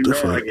man is You know I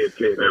different. get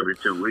paid every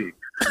 2 weeks.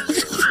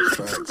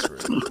 Facts, bro.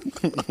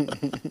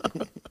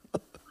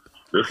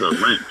 This is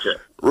a rent check.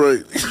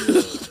 Right.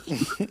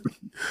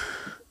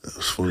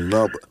 That's funny.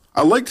 No, but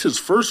I liked his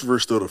first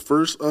verse though. The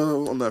first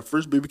on that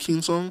first Baby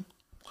Keem song,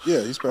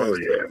 Yeah, he's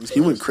probably. Oh, yeah.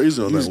 he went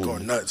crazy on He that was one.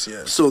 going nuts.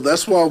 Yeah. So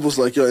that's why I was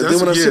like, yo. And then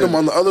That's- when I seen yeah. him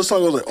on the other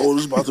song, I was like, oh,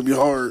 this is about to be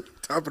hard.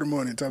 Top of the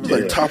morning. Top of the Like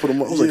morning. top of the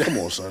month. I was like, come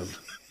on, son.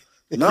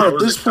 Now at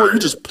this point, you're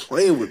just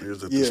playing with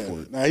ears at this Yeah.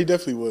 point. Nah, he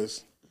definitely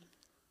was.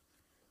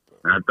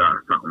 I thought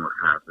something was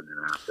happening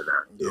after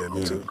that. Yeah,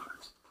 me too.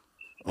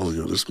 Oh,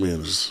 yo, this man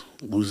is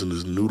losing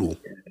his noodle.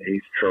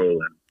 He's trolling.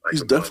 Like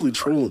He's a definitely motherfucker.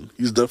 trolling.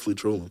 He's definitely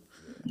trolling.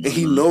 And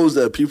he knows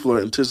that people are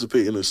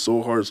anticipating it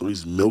so hard, so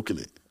he's milking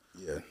it.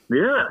 Yeah.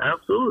 Yeah,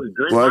 absolutely.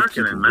 Great Black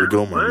marketing, people man. will get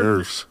on my But-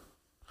 nerves.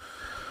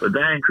 But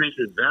that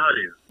increases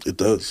value. It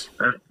does.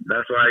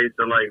 That's why I used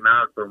to like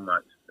Nas so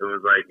much. It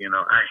was like,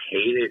 I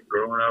hated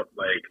growing up.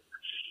 Like,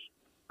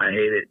 I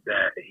hated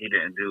that he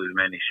didn't do as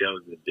many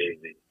shows as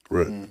Jay-Z.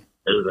 Right.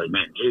 It was like,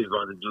 man, Jay's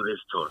about to do this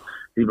tour.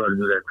 He's about to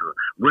do that tour.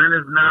 When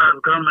is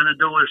Nas coming to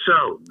do a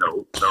show?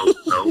 No.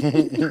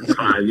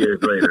 5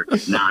 years later,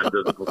 Nas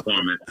does a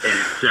performance and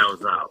it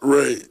sells out.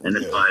 Right. And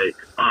it's like,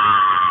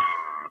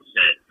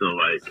 shit. So,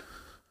 like,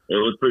 it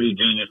was pretty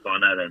genius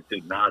on that end.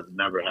 Nas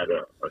never had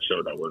a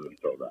show that wasn't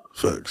sold out.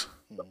 Facts.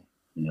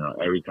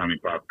 Every time he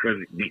pops,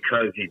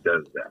 because he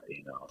does that,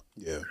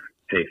 Yeah.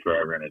 takes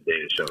forever and a day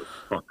to show his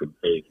fucking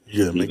face.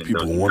 Yeah, make even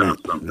people though he want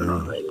dropped it. something Yeah.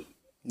 already.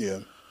 Yeah.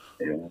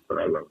 But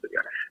I love the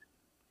guy.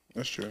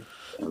 That's true.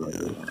 I love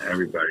the guy.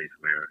 Everybody's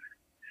weird.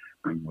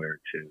 I'm weird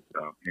too,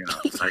 so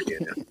I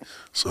get it.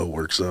 So it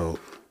works out.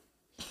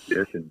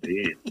 Yes,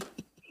 indeed.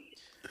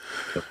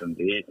 Yes,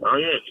 indeed. Oh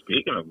yeah.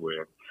 Speaking of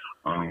weird,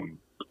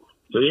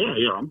 so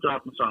yeah, I'm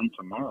dropping something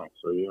tomorrow.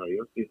 So yeah,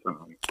 you'll see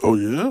something. Oh,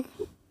 yeah?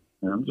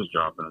 Yeah, I'm just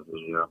dropping a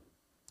video.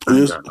 It I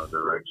is- got no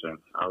direction.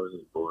 I was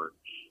just bored.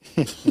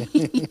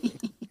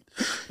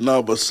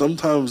 No, but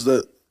sometimes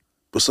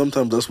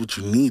that's what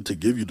you need to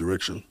give you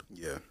direction.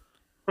 Yeah.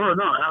 Oh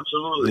no,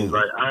 absolutely. Mm.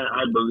 Like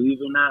I believe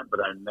in that, but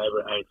I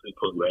never actually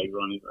put legs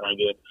on this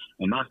idea,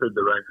 and that's the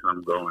direction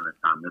I'm going this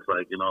time. It's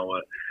like, you know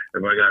what?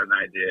 If I got an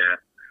idea,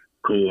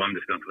 cool. I'm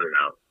just gonna put it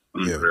out.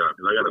 I'm gonna Yeah. put it out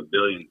because I got a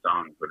billion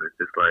songs, but it's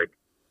just like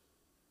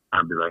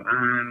I'd be like, I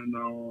don't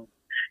know,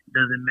 it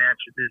doesn't match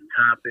with this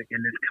topic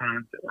and this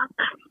concept.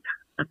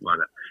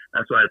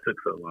 That's why it took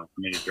so long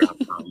for me to drop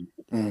songs.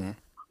 Mm-hmm.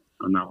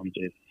 No, I'm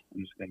just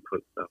gonna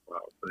put stuff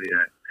out. So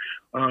yeah.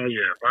 Oh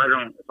yeah.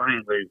 If I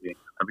ain't lazy,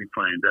 I'll be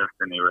playing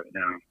Destiny right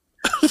now.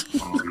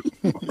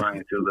 If I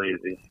ain't too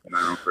lazy and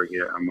I don't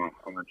forget, I'm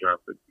gonna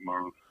drop it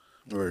tomorrow.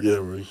 Or, Yeah,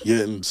 right.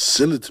 Yeah, and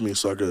send it to me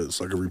so I can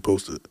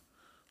repost it.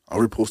 I'll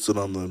repost it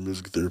on the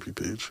music therapy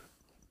page.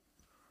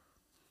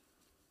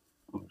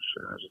 Oh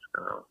shit, I just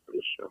got off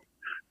this show.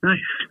 Nice.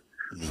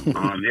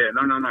 Yeah,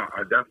 no.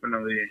 I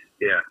definitely,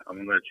 I'm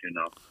gonna let you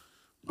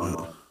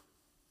know.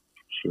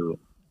 Shoot,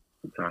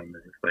 what time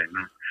is it? Like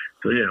now.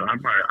 So yeah, I'll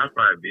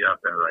probably be out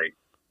there like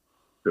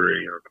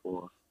 3 or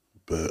 4.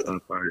 Bet. I'll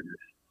probably just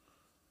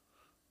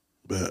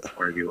Bet.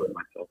 argue with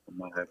myself in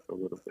my head for a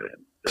little bit.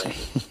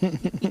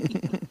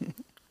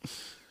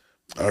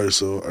 All right,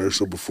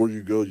 so before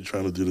you go, you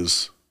trying to do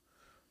this.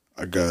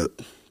 I got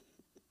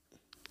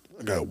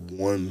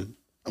one.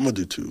 I'm gonna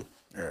do 2.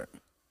 all right.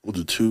 We'll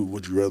do 2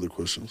 would you rather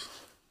questions.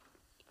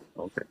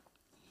 Okay.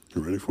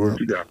 You ready for it?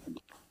 You got me.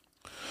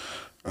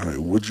 All right.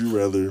 Would you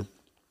rather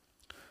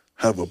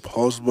have a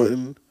pause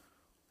button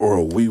or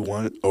a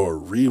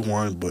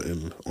rewind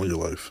button on your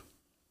life?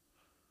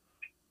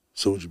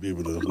 So would you be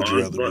able to? Would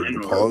you rather be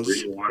able to pause?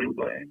 Rewind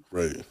button.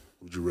 Right.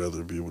 Would you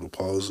rather be able to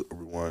pause or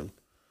rewind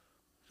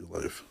your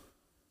life?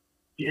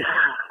 Yeah.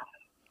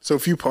 So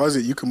if you pause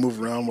it, you can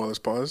move around while it's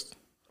paused,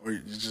 or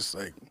you just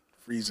like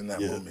freeze in that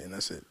Yeah. moment, and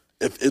that's it.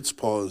 If it's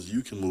paused,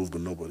 you can move,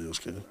 but nobody else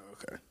can.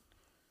 Okay.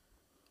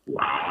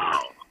 Wow.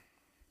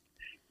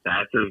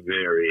 That's a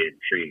very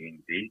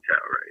intriguing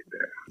detail right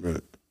there.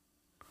 Right.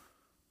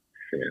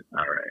 Shit.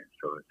 All right.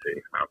 So let's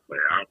see. I'll play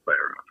around.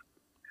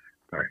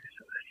 All right.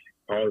 So let's see.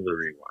 Pause the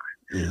rewind.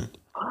 Yeah.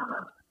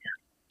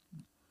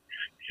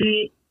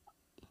 See,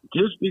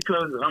 just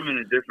because I'm in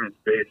a different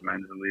space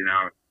mentally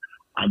now,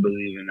 I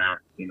believe in that.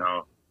 You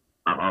know,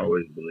 I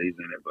always believed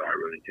in it, but I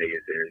really take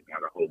it serious.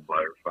 Not a whole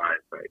butterfly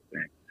type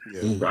thing.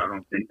 Yeah. So I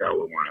don't think I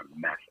would want to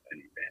mess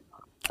anything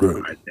up.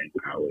 Right. I think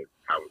I would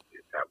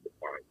just have the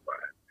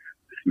butterfly,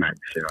 smack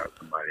the shit out of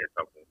somebody a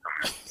couple of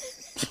times.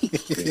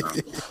 You know?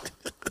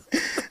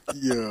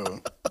 Yo.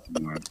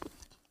 You know?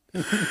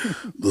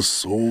 The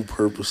sole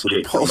purpose of the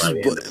Kick pause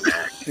somebody in the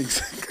button.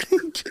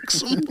 Exactly. Kick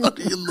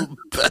somebody in the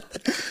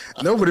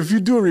back. No, but if you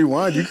do a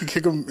rewind, you can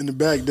kick them in the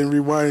back, then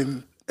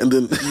rewind. And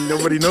then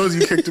Nobody knows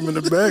you kicked him in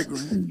the back.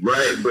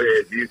 Right, but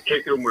if you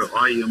kick them with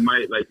all your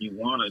might like you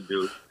want to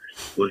do,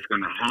 what's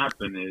going to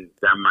happen is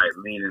that might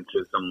lean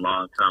into some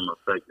long-term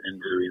effect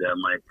injury that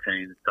might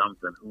change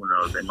something. Who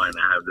knows? They might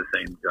not have the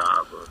same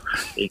job or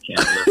they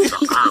can't lift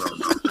up. I don't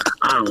know.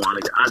 I don't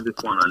want to. I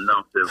just want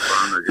enough to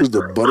fun. there's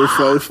the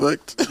butterfly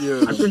effect.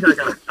 Yeah. I think I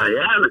got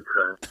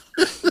sciatica.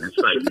 It's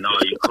like, no,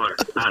 you caught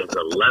a size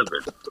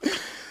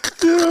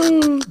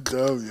 11.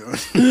 Dumb, yo.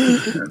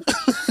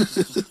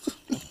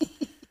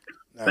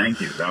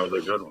 Thank you. That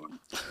was a good one.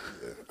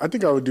 I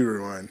think I would do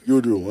rewind. You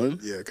would do one?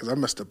 Yeah, because I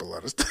messed up a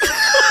lot of stuff.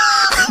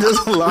 There's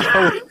a lot.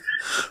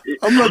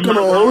 I'm not going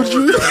to hold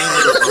you.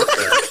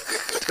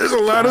 There's a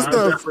lot of I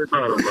stuff. definitely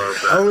thought about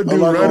I that. would I'm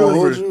do not right going to over.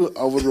 hold you.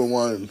 I would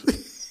rewind.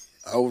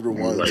 I would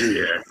rewind Like, too.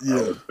 yeah,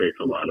 I would face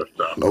a lot of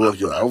stuff.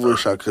 I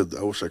wish I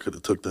could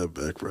have took that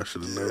back, but I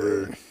should have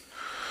never.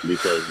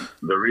 Because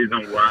the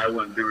reason why I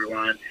wouldn't do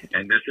rewind,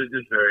 and this is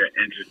just a very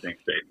interesting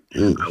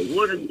statement, I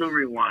wouldn't do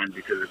rewind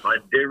because if I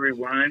did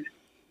rewind,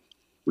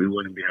 we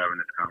wouldn't be having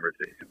this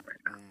conversation right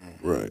now.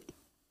 Right.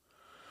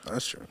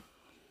 That's true.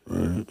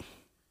 Right.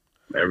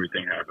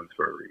 Everything happens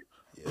for a reason.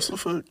 That's a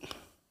fact.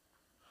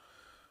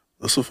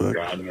 That's a fact.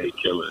 God made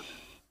killers.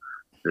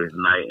 There's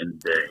night and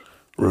day.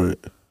 Right.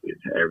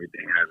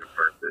 Everything has a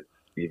purpose,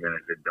 even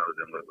if it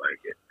doesn't look like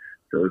it.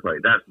 So it's like,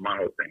 that's my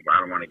whole thing, but I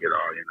don't want to get all,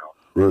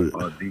 Right.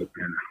 all deep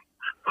and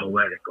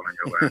poetic on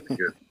your ass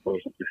because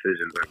most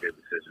decisions are good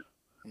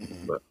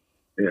decisions. But,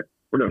 yeah,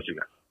 what else you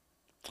got?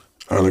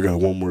 All right, I got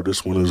one more.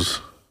 This one is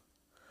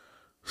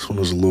a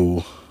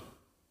little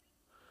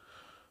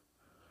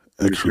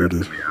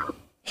X-rated. Me out.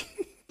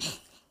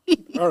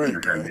 All right.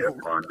 I had me up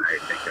all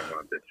night thinking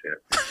about this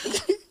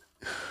shit.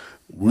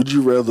 Would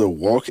you rather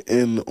walk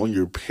in on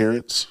your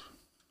parents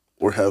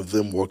or have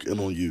them walk in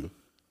on you?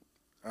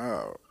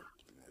 Oh.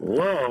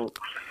 Well,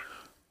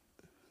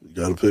 You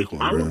gotta pick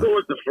one, I would bro. go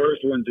with the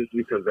first one just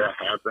because that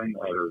happened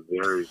at a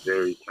very,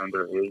 very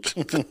tender age.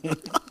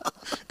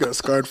 Got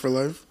scarred for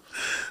life.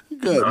 You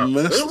got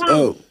messed it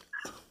up. was-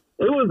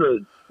 It was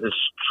a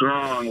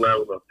strong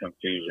level of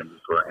confusion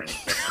before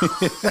anything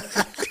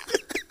else.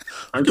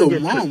 I Yo, think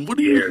it Mom, took what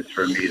do you- years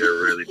for me to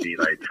really be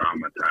like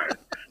traumatized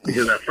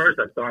because at first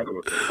I thought it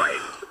was a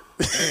fight.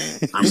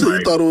 I'm You said you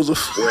like, thought it was a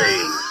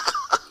wait,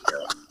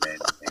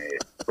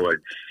 but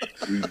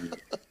she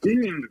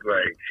seems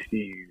like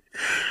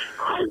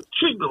I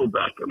should go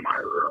back in my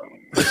room.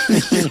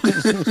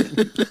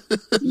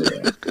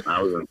 Yeah,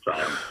 I was in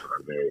silence for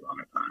a very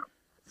long time.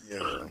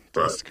 Yeah,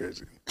 that's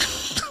crazy.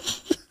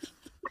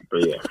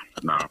 But yeah,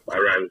 no, I'd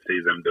rather see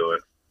them do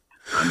it.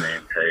 I mean,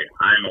 hey,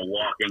 I'm a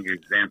walking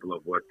example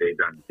of what they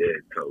done did.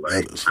 So,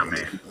 like, That is I funny.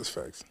 mean, That's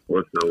facts.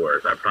 what's the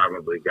worst? I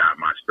probably got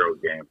my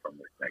stroke game from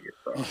this nigga.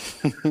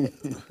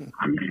 So,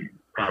 I mean,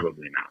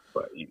 probably not,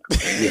 but you know.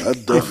 Yeah, I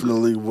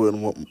definitely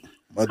wouldn't want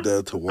my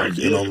dad to I walk just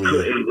in on me.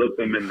 couldn't look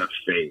them in the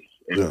face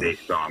if Yeah. they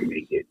saw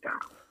me get down.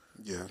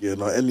 Yeah. Yeah,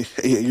 no, and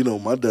you know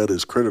my dad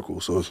is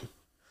critical, so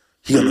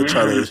he gonna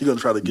try to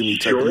give me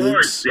Your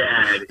techniques.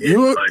 dad is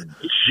You- a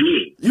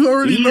G. You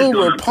already He's know,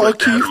 bro. gonna Paul put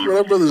that Keith, on bro,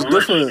 that brother's on the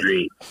different.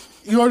 street.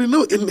 You already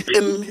know, and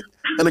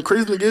the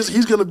crazy thing is,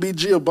 he's gonna be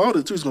G about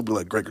it too. He's gonna be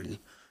like, Gregory,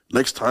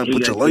 next time, He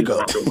put your gonna leg keep up.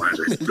 walking by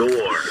the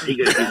door. He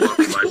gonna keep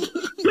walking by the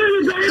door.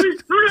 Baby,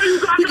 look at you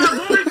talking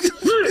about, boy.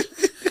 Look.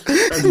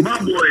 That's my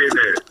boy in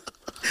there.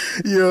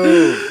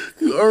 Yo.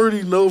 You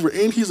already know, bro.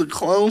 And he's a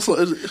clown, so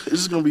it's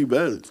just gonna be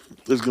bad.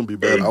 It's gonna be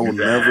bad. I will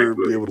never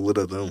be able to let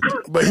that down.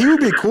 But he would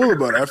be cool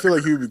about it. I feel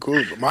like he would be cool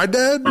about it. My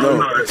dad? Oh, No.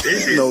 no, he'd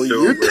be No, super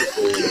you're-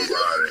 cool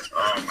about it.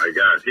 Oh my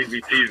gosh, he'd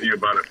be teasing you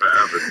about it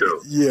forever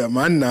too. Yeah,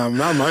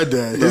 not my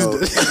dad. His No.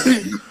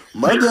 dad.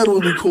 My dad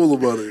would be cool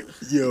about it.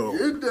 Yo.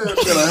 Your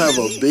dad's gonna have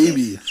a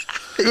baby.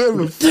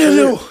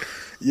 Daniel.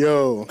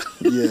 Yo.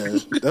 Yeah.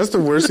 That's the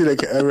worst thing that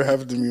could ever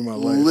happen to me in my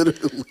life.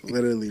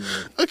 Literally,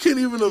 man. I can't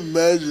even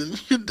imagine.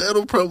 Your dad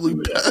will probably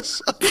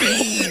pass out.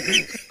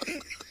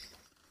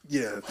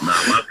 Yeah. No,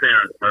 my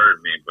parents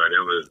heard me, but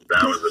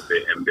that was a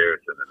bit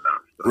embarrassing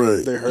enough. So.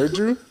 Right. They heard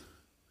you?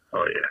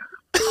 Oh yeah.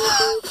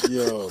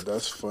 Yo,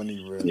 that's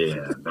funny, bro. Yeah,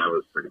 that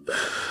was pretty bad.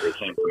 They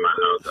came to my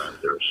house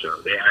after a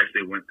show. They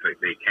actually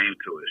they came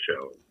to a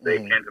show. They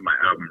came to my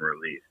album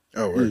release,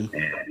 Oh, word. and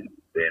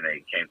then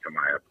they came to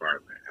my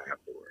apartment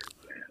afterwards.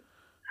 And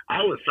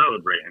I was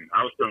celebrating.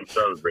 I was still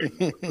celebrating.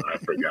 So I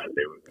forgot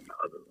they was in the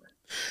other room.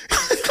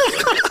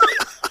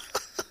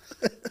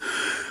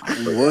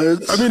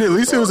 What? I mean, at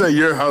least it was at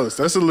your house.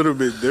 That's a little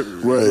bit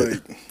different. Right.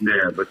 Like,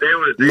 Yeah, but they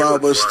was. Nah,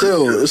 but was fun,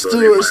 still, too, it so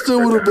they might still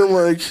have would have forgot.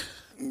 been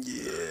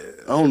like,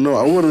 I don't know.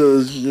 I would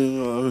have,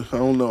 I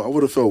don't know. I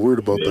would have felt weird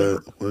about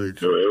that. Like,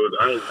 So it was.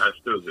 I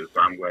still do.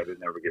 So I'm glad it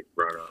never gets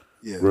brought up.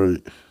 Yeah,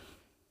 right.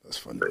 that's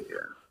funny. But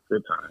yeah,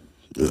 good time.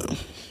 Yeah.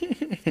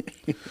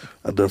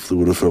 I definitely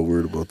would have felt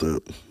weird about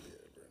that.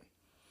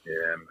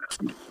 Yeah,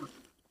 man.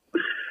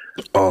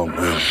 Oh,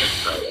 man.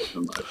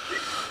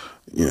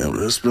 Yeah,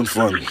 but it's been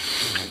fun.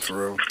 For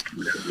real.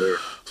 Yes, sir.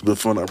 It's been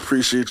fun. I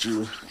appreciate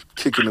you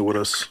kicking it with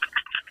us.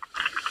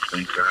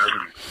 Thanks for having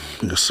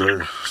me. Yes,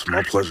 sir. It's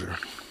my pleasure.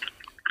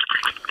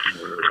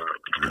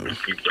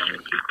 Keep doing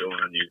what you're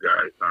doing. You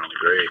guys sound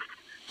great.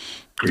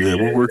 Yeah,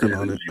 we're working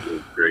on it. You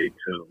was great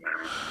too,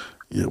 man.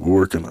 Yeah, we're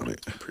working on it.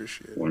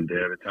 Appreciate it. One day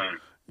at a time.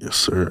 Yes,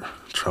 sir.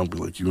 Trying to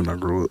be like you when I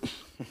grow up.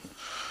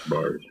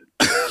 Bars.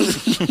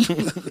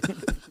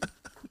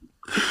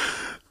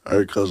 All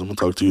right, cuz, I'm going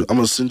to talk to you. I'm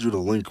going to send you the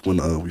link when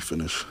we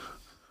finish.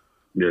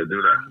 Yeah,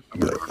 do that.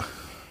 Yeah.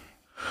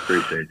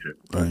 Appreciate you.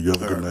 All right, you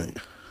have a good night.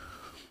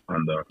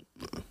 I'm done.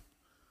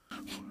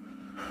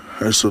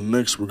 All right, so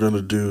next we're going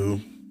to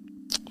do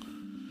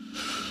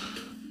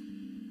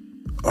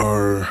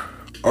our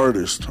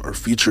artist, our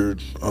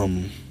featured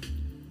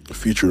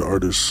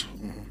artist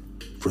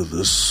for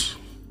this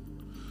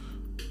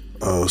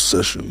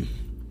session.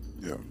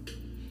 Yeah.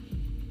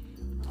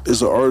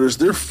 Is an artist.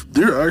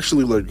 They're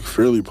actually like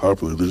fairly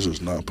popular. They're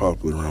just not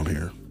popular around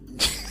here.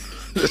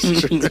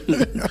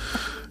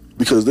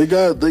 Because they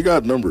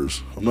got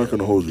numbers. I'm not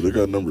gonna hold you. They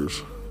got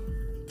numbers.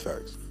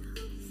 Facts.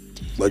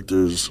 Like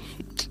it's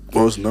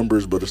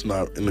numbers, but it's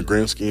not in the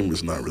grand scheme.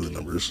 It's not really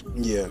numbers.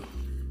 Yeah.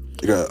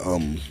 They got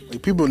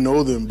Like people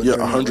know them, but yeah,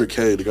 they're not,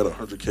 100K. They got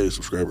 100K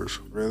subscribers.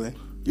 like, really?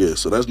 Yeah,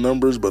 so that's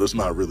numbers, but it's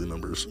not really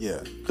numbers.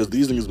 Yeah. Because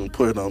these niggas been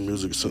putting out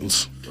music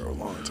since For a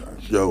long time.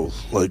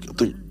 like I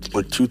think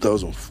like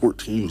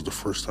 2014 was the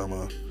first time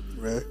I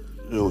Right?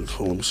 like,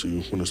 hold on, let me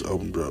see when this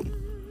album dropped.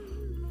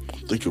 I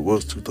think it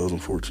was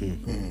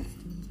 2014.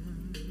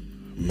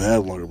 Mad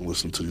long I've been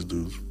listening to these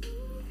dudes.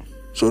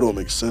 So it don't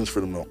make sense for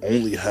them to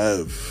only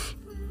have.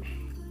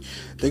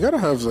 They gotta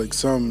have like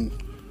some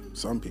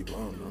people, I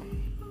don't know.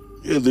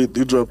 Yeah, they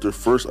dropped their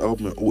first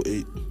album in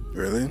 08.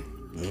 Really?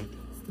 Yeah.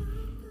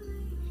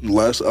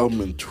 Last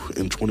album in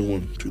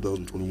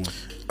 2021.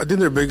 I think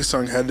their biggest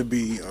song had to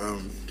be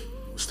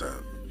what's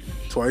that?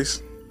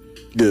 Twice?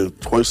 Yeah,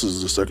 Twice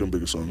is the second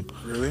biggest song.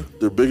 Really?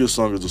 Their biggest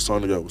song is the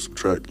song they got with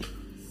Subtract.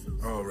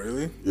 Oh,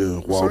 really? Yeah,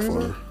 What song is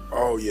Wildfire. that?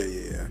 Oh, yeah.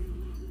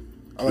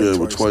 I Yeah,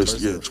 with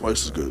Twice. Yeah,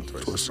 Twice is good.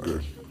 Twice is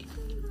good.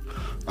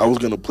 I was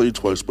gonna play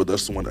Twice, but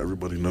that's the one that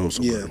everybody knows.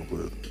 So I'm not gonna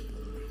play it.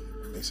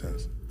 Makes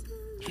sense.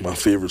 My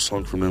favorite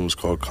song from them is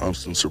called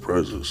Constant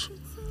Surprises.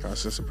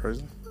 Constant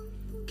Surprising?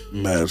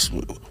 Mad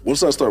smooth.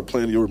 Once I start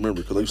playing it, you'll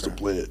remember because I used to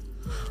play it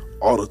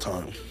all the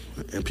time.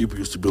 And people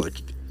used to be like,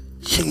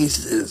 change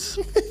this.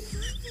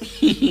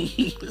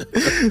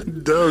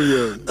 Damn,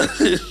 yeah.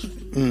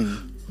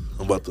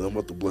 I'm about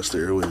to bless the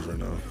airwaves right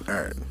now.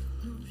 All right.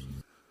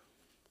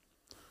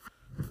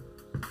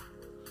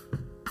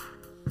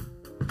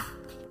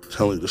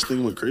 Telling you, this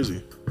thing went crazy.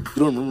 You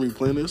don't remember me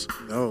playing this?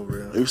 No,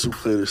 bro. I used to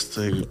play this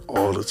thing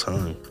all the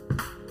time.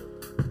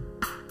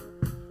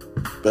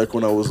 Back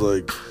when I was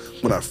like,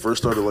 when I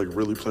first started like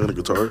really playing the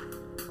guitar.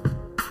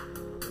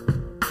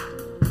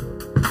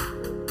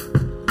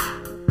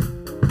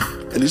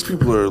 And these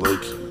people are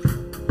like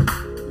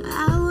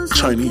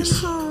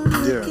Chinese.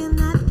 Yeah.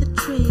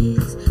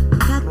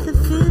 Got the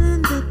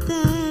feeling that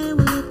they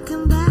were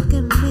looking back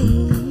at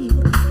me.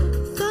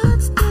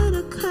 Thoughts that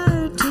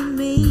occurred to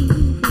me,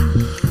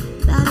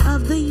 not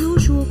of the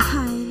usual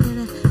kind,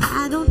 and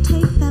I don't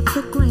take that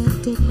for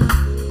granted. No,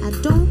 I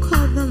don't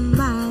call them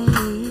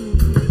mine.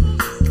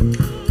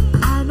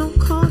 I don't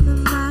call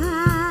them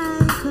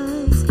mine,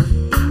 'cause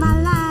in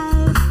my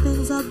life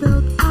things are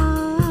built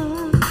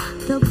on.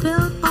 They're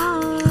built on.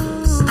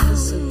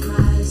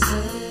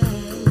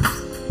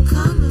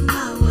 Coming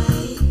my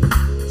way,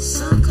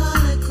 some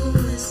call it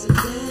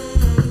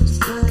coincidence,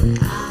 but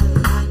I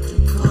like to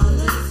call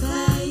it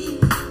fate.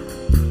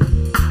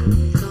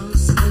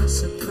 Constant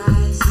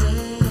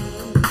surprises,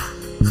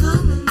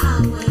 coming my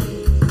way,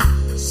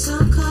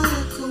 some call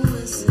it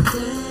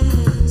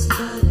coincidence,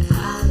 but I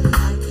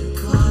like to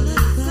call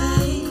it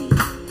fate.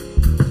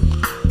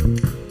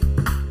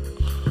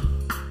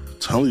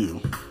 Tell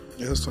you.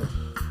 Yeah, that's tough.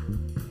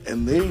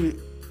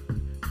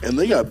 And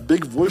they got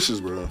big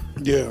voices, bro.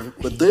 Yeah.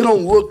 But they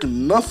don't look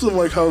nothing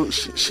like how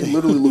she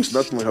literally looks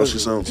nothing like how she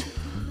sounds.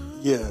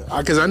 Yeah.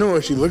 Because I know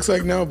what she looks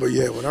like now, but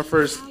yeah, when I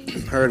first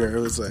heard her, it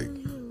was like,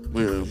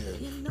 Yeah.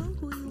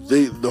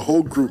 The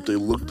whole group, they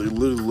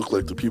literally look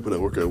like the people that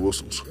work at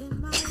Wilson's.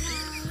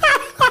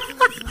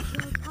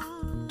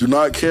 Do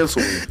not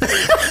cancel me.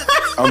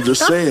 I'm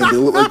just saying, they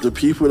look like the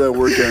people that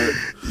work at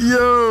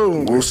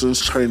yo,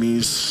 Wilson's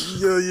Chinese.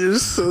 yo, you're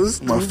so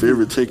stupid. My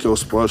favorite takeout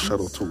spot. Shout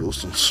out to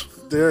Wilson's.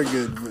 They're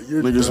good, but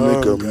you're Niggas dumb,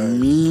 make a guy.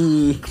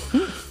 mean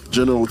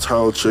General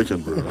Tao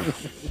chicken, bro.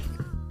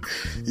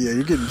 Yeah,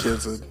 you're getting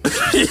canceled.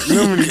 You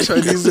know how many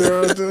Chinese there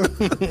are out there?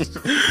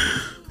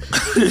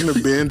 You're gonna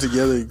band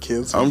together and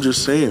cancel. I'm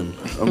just saying.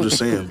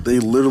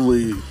 It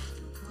literally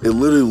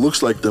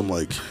looks like them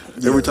like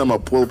Every time I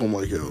pull up, I'm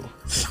like, yo,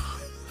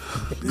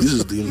 these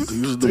is them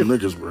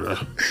niggas, bro.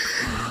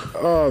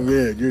 Oh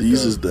man,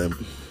 These is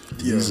them.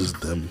 These is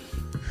them.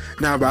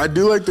 Nah, but I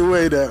do like the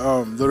way that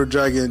Little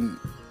Dragon,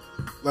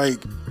 like,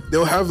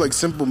 they'll have like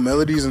simple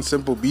melodies and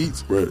simple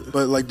beats, Right.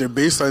 but like their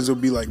bass lines will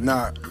be like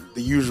not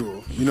the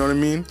usual. You know what I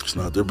mean? It's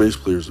not. Their bass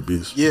player's a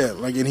beast. Yeah,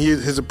 like, and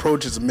his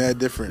approach is mad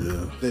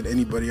different than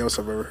anybody else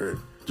I've ever heard.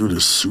 Dude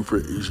is super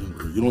Asian,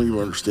 bro. You don't even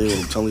understand what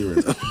I'm telling you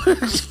right now.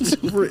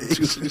 Super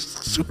Asian.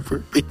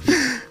 Super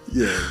Asian.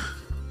 Yeah.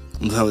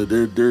 I'm telling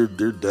you, their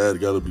dad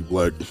gotta be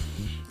black.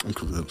 I'm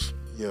convinced.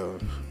 Yo,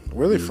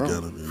 where are they He's from?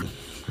 gotta be.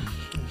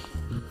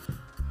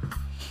 I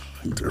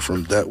think they're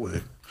from that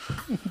way.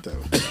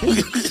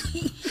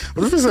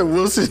 What if it's like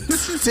Wilson?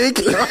 Take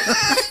it.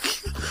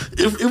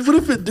 What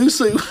if it do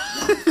say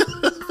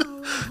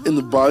in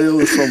the bio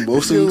it's from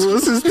Wilson?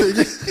 Wilson's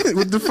taking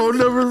with the phone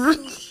number.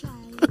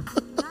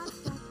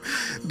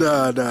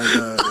 Nah.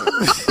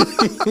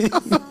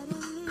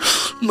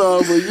 Nah,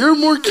 but you're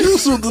more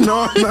canceled than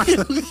No, I'm not.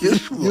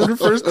 You're the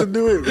first to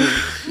do it, bro.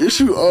 Yes,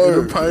 you You're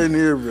are. a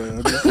pioneer, bro.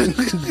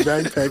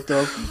 Backpacked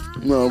off.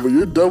 No, but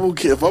you're double.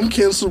 If I'm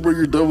canceled, bro,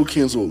 you're double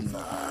canceled.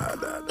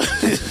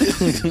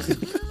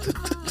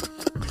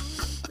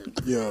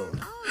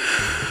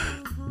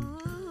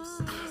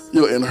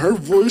 Yo, and her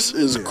voice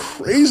is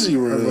crazy,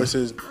 bro. her voice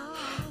is.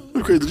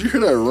 Okay, did you hear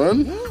that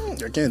run?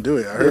 I can't do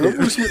it. I heard it.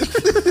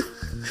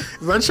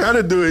 If I try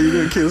to do it, you're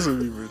gonna cancel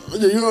me, bro.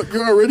 Yeah,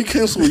 you're already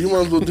canceled. You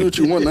might as well do what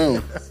you want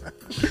now.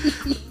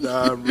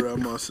 Nah, bro.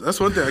 That's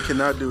one thing I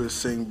cannot do is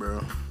sing,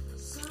 bro.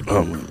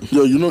 Oh man.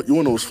 Yo, you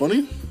wanna know what's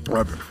funny?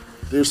 What?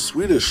 They're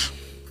Swedish.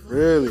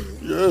 Really?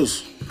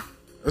 Yes.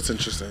 That's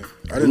interesting.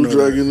 I didn't Blue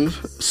know that. Dragon,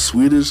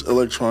 Swedish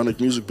electronic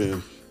music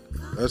band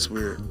That's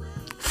weird.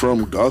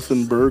 from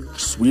Gothenburg,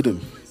 Sweden.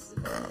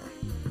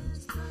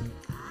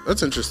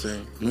 That's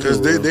interesting because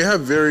Yeah, they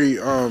have very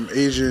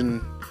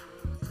Asian.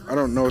 I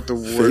don't know what the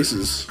word.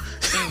 Faces.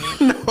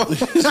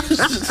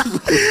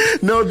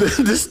 No,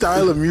 the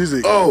style of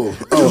music. Oh.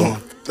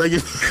 Like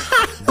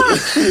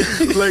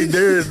like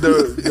they're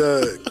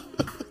the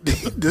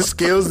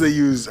scales they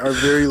use are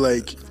very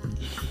like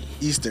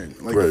Eastern,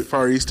 like Right.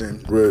 Far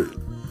Eastern, Right.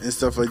 and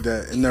stuff like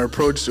that. And their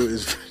approach to it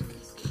is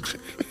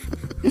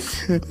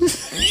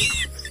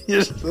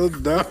you're so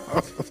dumb.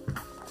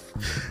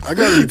 I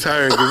gotta be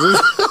tired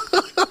because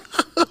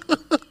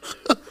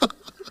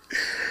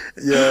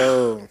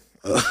yo.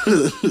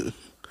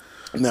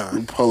 Nah,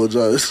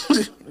 Apologize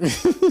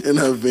in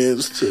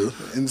advance to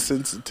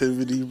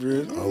insensitivity,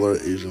 bro. all our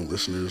Asian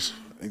listeners.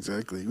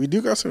 Exactly. We do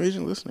got some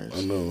Asian listeners.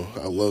 I know.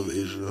 I love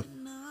Asia.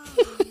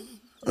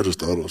 I just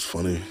thought it was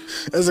funny.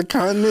 As a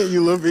continent,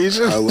 you love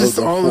Asia? I love Just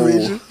all of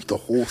Asia? the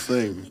whole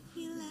thing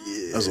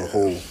as a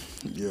whole.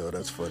 Yo,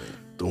 that's funny.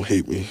 Don't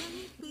hate me.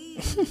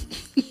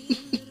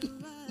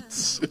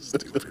 So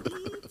stupid, bro.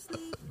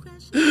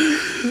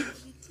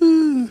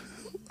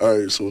 All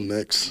right, so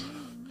next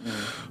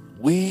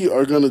we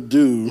are gonna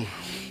do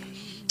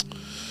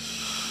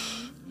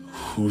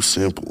Who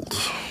Sampled.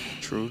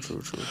 True.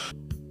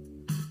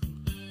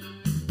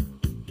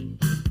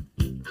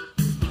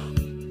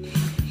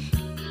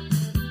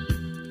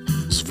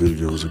 This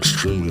video is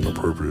extremely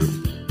inappropriate.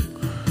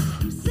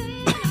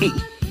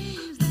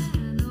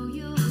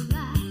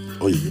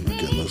 Oh yeah, you're not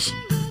getting this.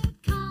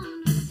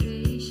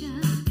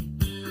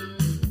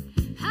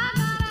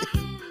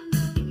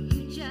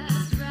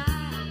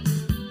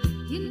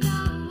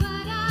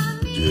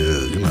 Yeah,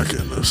 you're not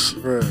getting this.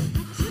 Bro.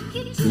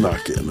 You're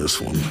not getting this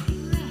one.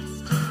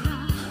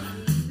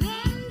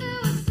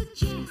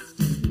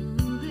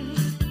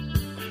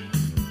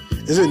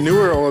 Is it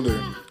newer or older?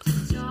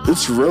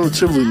 It's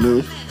relatively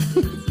new.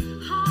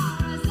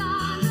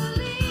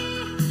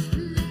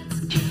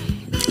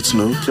 It's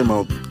new. Came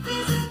out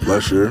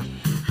last year.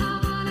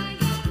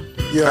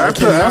 Yeah,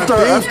 After I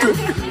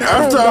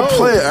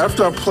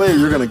play it,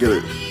 you're gonna get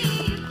it.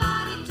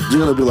 You're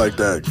gonna be like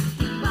that.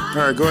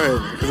 All right, go ahead,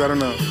 because I don't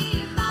know.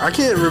 I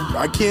can't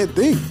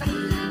think.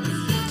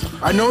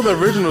 I know the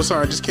original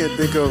song, I just can't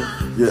think of.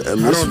 Yeah,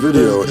 and I this don't-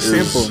 video the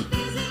is sample.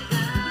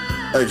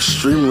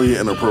 extremely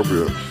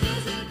inappropriate.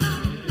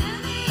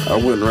 I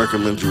wouldn't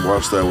recommend you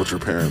watch that with your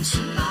parents.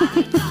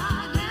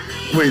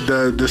 Wait,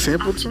 the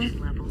sample song?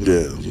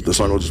 Yeah, the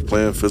song was just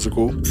playing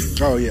physical.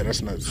 Oh yeah,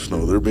 that's nuts.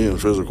 No, they're being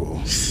physical. All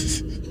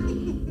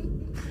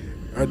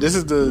right, this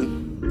is the.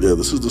 Yeah,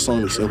 this is the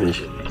song they sampled.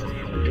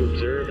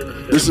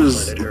 This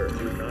is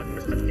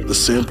the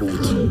sampled.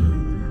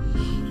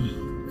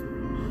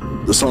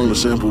 The song the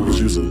sample was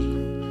using.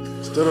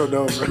 Still don't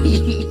know, bro.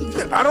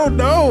 I don't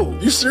know.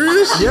 You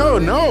serious? Yo,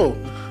 no.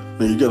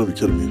 Man, you gotta be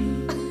kidding me.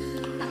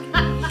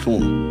 Come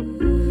on.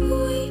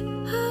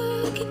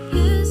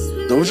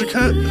 Doja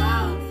Cat?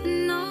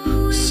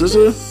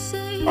 SZA?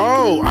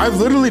 Oh, I've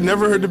literally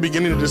never heard the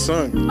beginning of this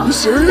song. You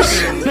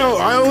serious? No,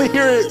 I only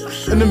hear it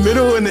in the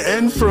middle and the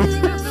end from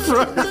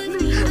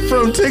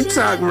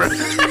TikTok, bro.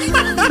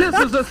 This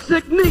is a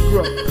sick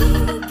Negro.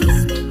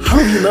 How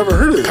have you never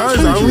heard it?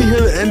 Guys, I only hear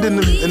the end in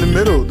the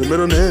middle and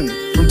the end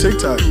from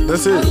TikTok.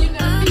 That's it.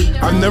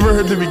 I've never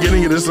heard the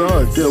beginning of the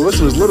song. Yeah,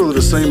 listen, it's literally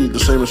the same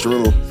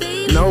instrumental.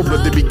 No,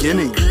 but the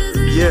beginning.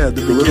 Yeah,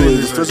 the beginning. Literally,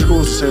 the is physical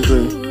is the same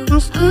thing.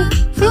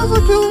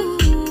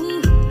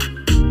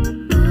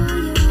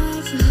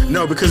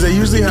 No, because they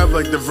usually have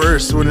like the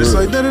verse when it's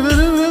like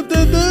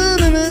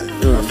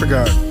da-da-da-da-da-da-da-da. I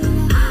forgot.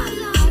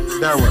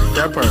 That one,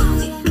 that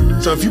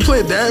part. So if you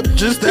played that,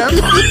 just that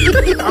part,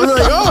 I was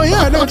like, oh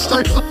yeah, I know what you're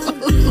talking about.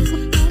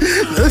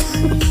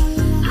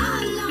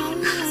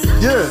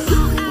 Yeah.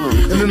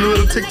 And then the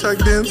little TikTok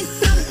dance.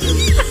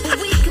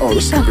 Oh,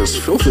 this song is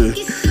filthy.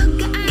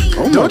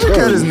 Oh my Doja God.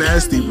 Cat is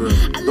nasty, bro.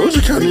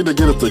 Doja Cat need to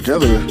get it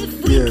together.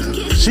 Yeah.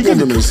 She can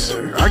Woman is-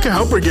 I can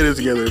help her get it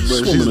together, but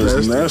This she's woman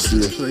is nasty.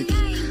 nasty. Like,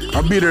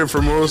 I'll beat her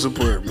for moral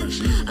support, but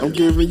she's I'm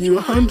giving you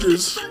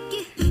hundreds.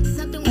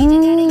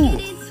 ooh.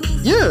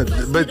 Yeah,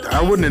 but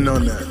I wouldn't have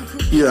known that.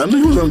 Yeah, I knew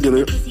he was gonna get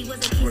it.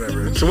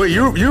 Whatever. So wait,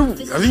 you I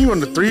think you on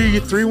the three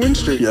win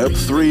streak. Yep,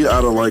 3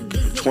 out of like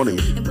 20.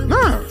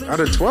 Nah, out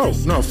of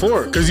 12. No,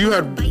 4. Because you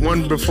had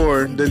one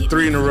before, then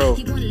 3 in a row.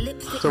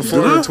 So 4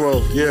 out of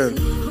 12. Yeah.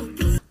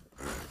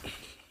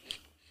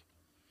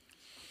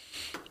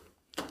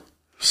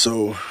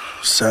 So,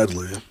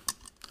 sadly,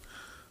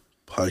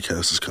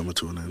 podcast is coming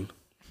to an end.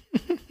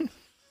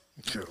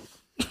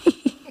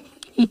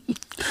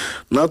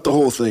 Not the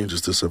whole thing,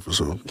 just this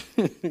episode.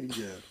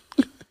 Yeah.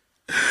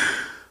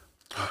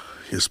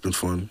 It's been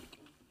fun.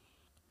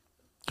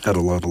 Had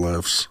a lot of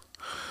laughs.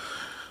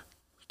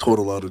 Told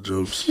a lot of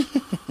jokes.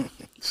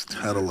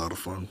 Had a lot of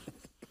fun.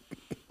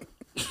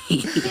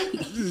 You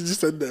just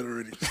said that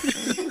already.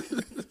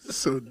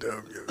 So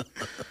dumb, yo.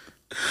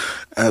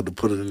 I had to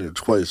put it in there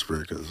twice, bro,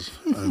 because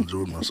I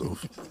enjoyed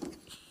myself.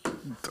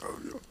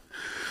 Dumb, yo.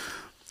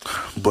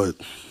 But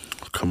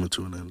coming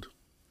to an end.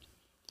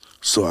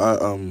 So I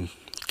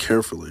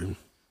carefully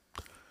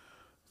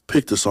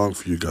picked a song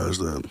for you guys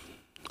that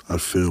I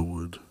feel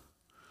would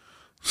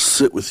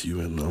sit with you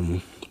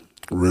and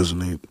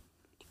resonate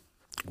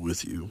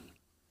with you.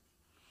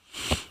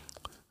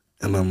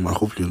 And I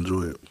hope you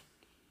enjoy it.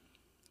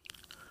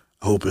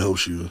 I hope it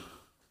helps you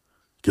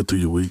get through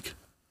your week.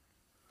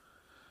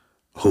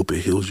 I hope it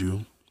heals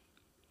you.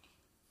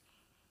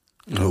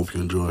 I hope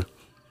you enjoy.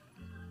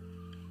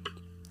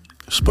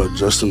 It's by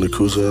Justin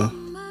Nakuza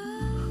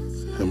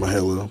and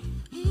Mahalo.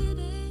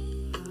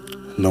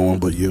 No One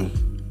But You.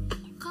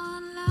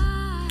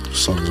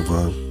 Song's a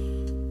vibe.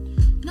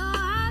 No,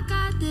 I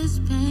got this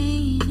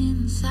pain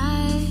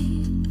inside.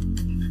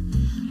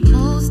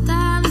 Most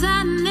times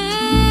I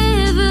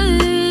never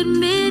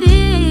admit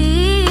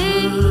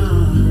it,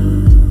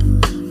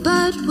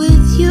 but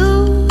with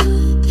you,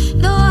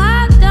 no,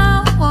 I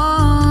don't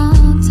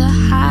want to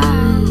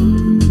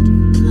hide.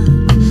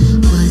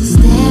 What's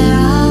there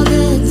all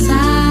the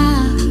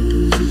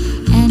time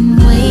and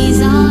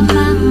weighs on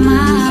my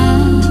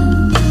mind?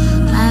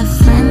 My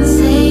friends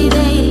say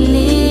they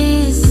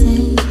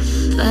listen,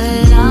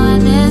 but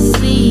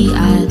honestly,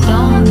 I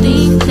don't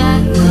think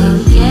that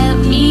they get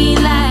me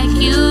like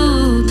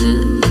you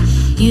do.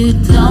 You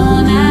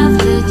don't have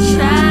to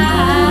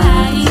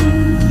try.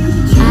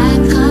 I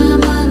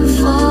come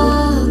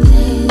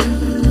unfolded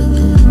with the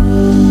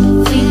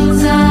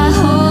things I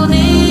hold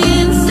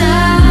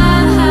inside.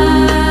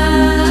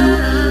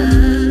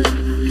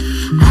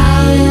 I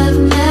have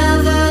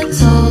never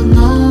told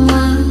no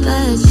one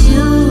but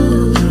you.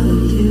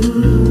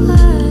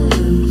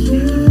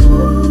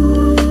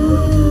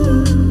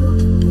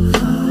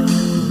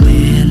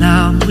 When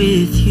I'm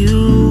with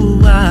you,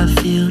 I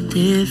feel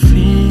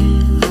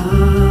different.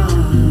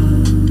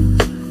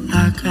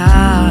 Like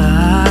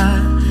I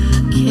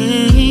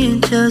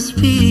can't just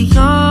be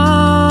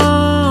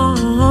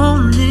honest.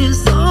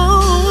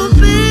 Oh,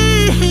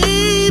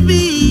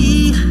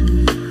 baby,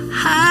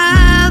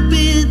 I've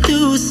been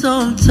through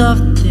some tough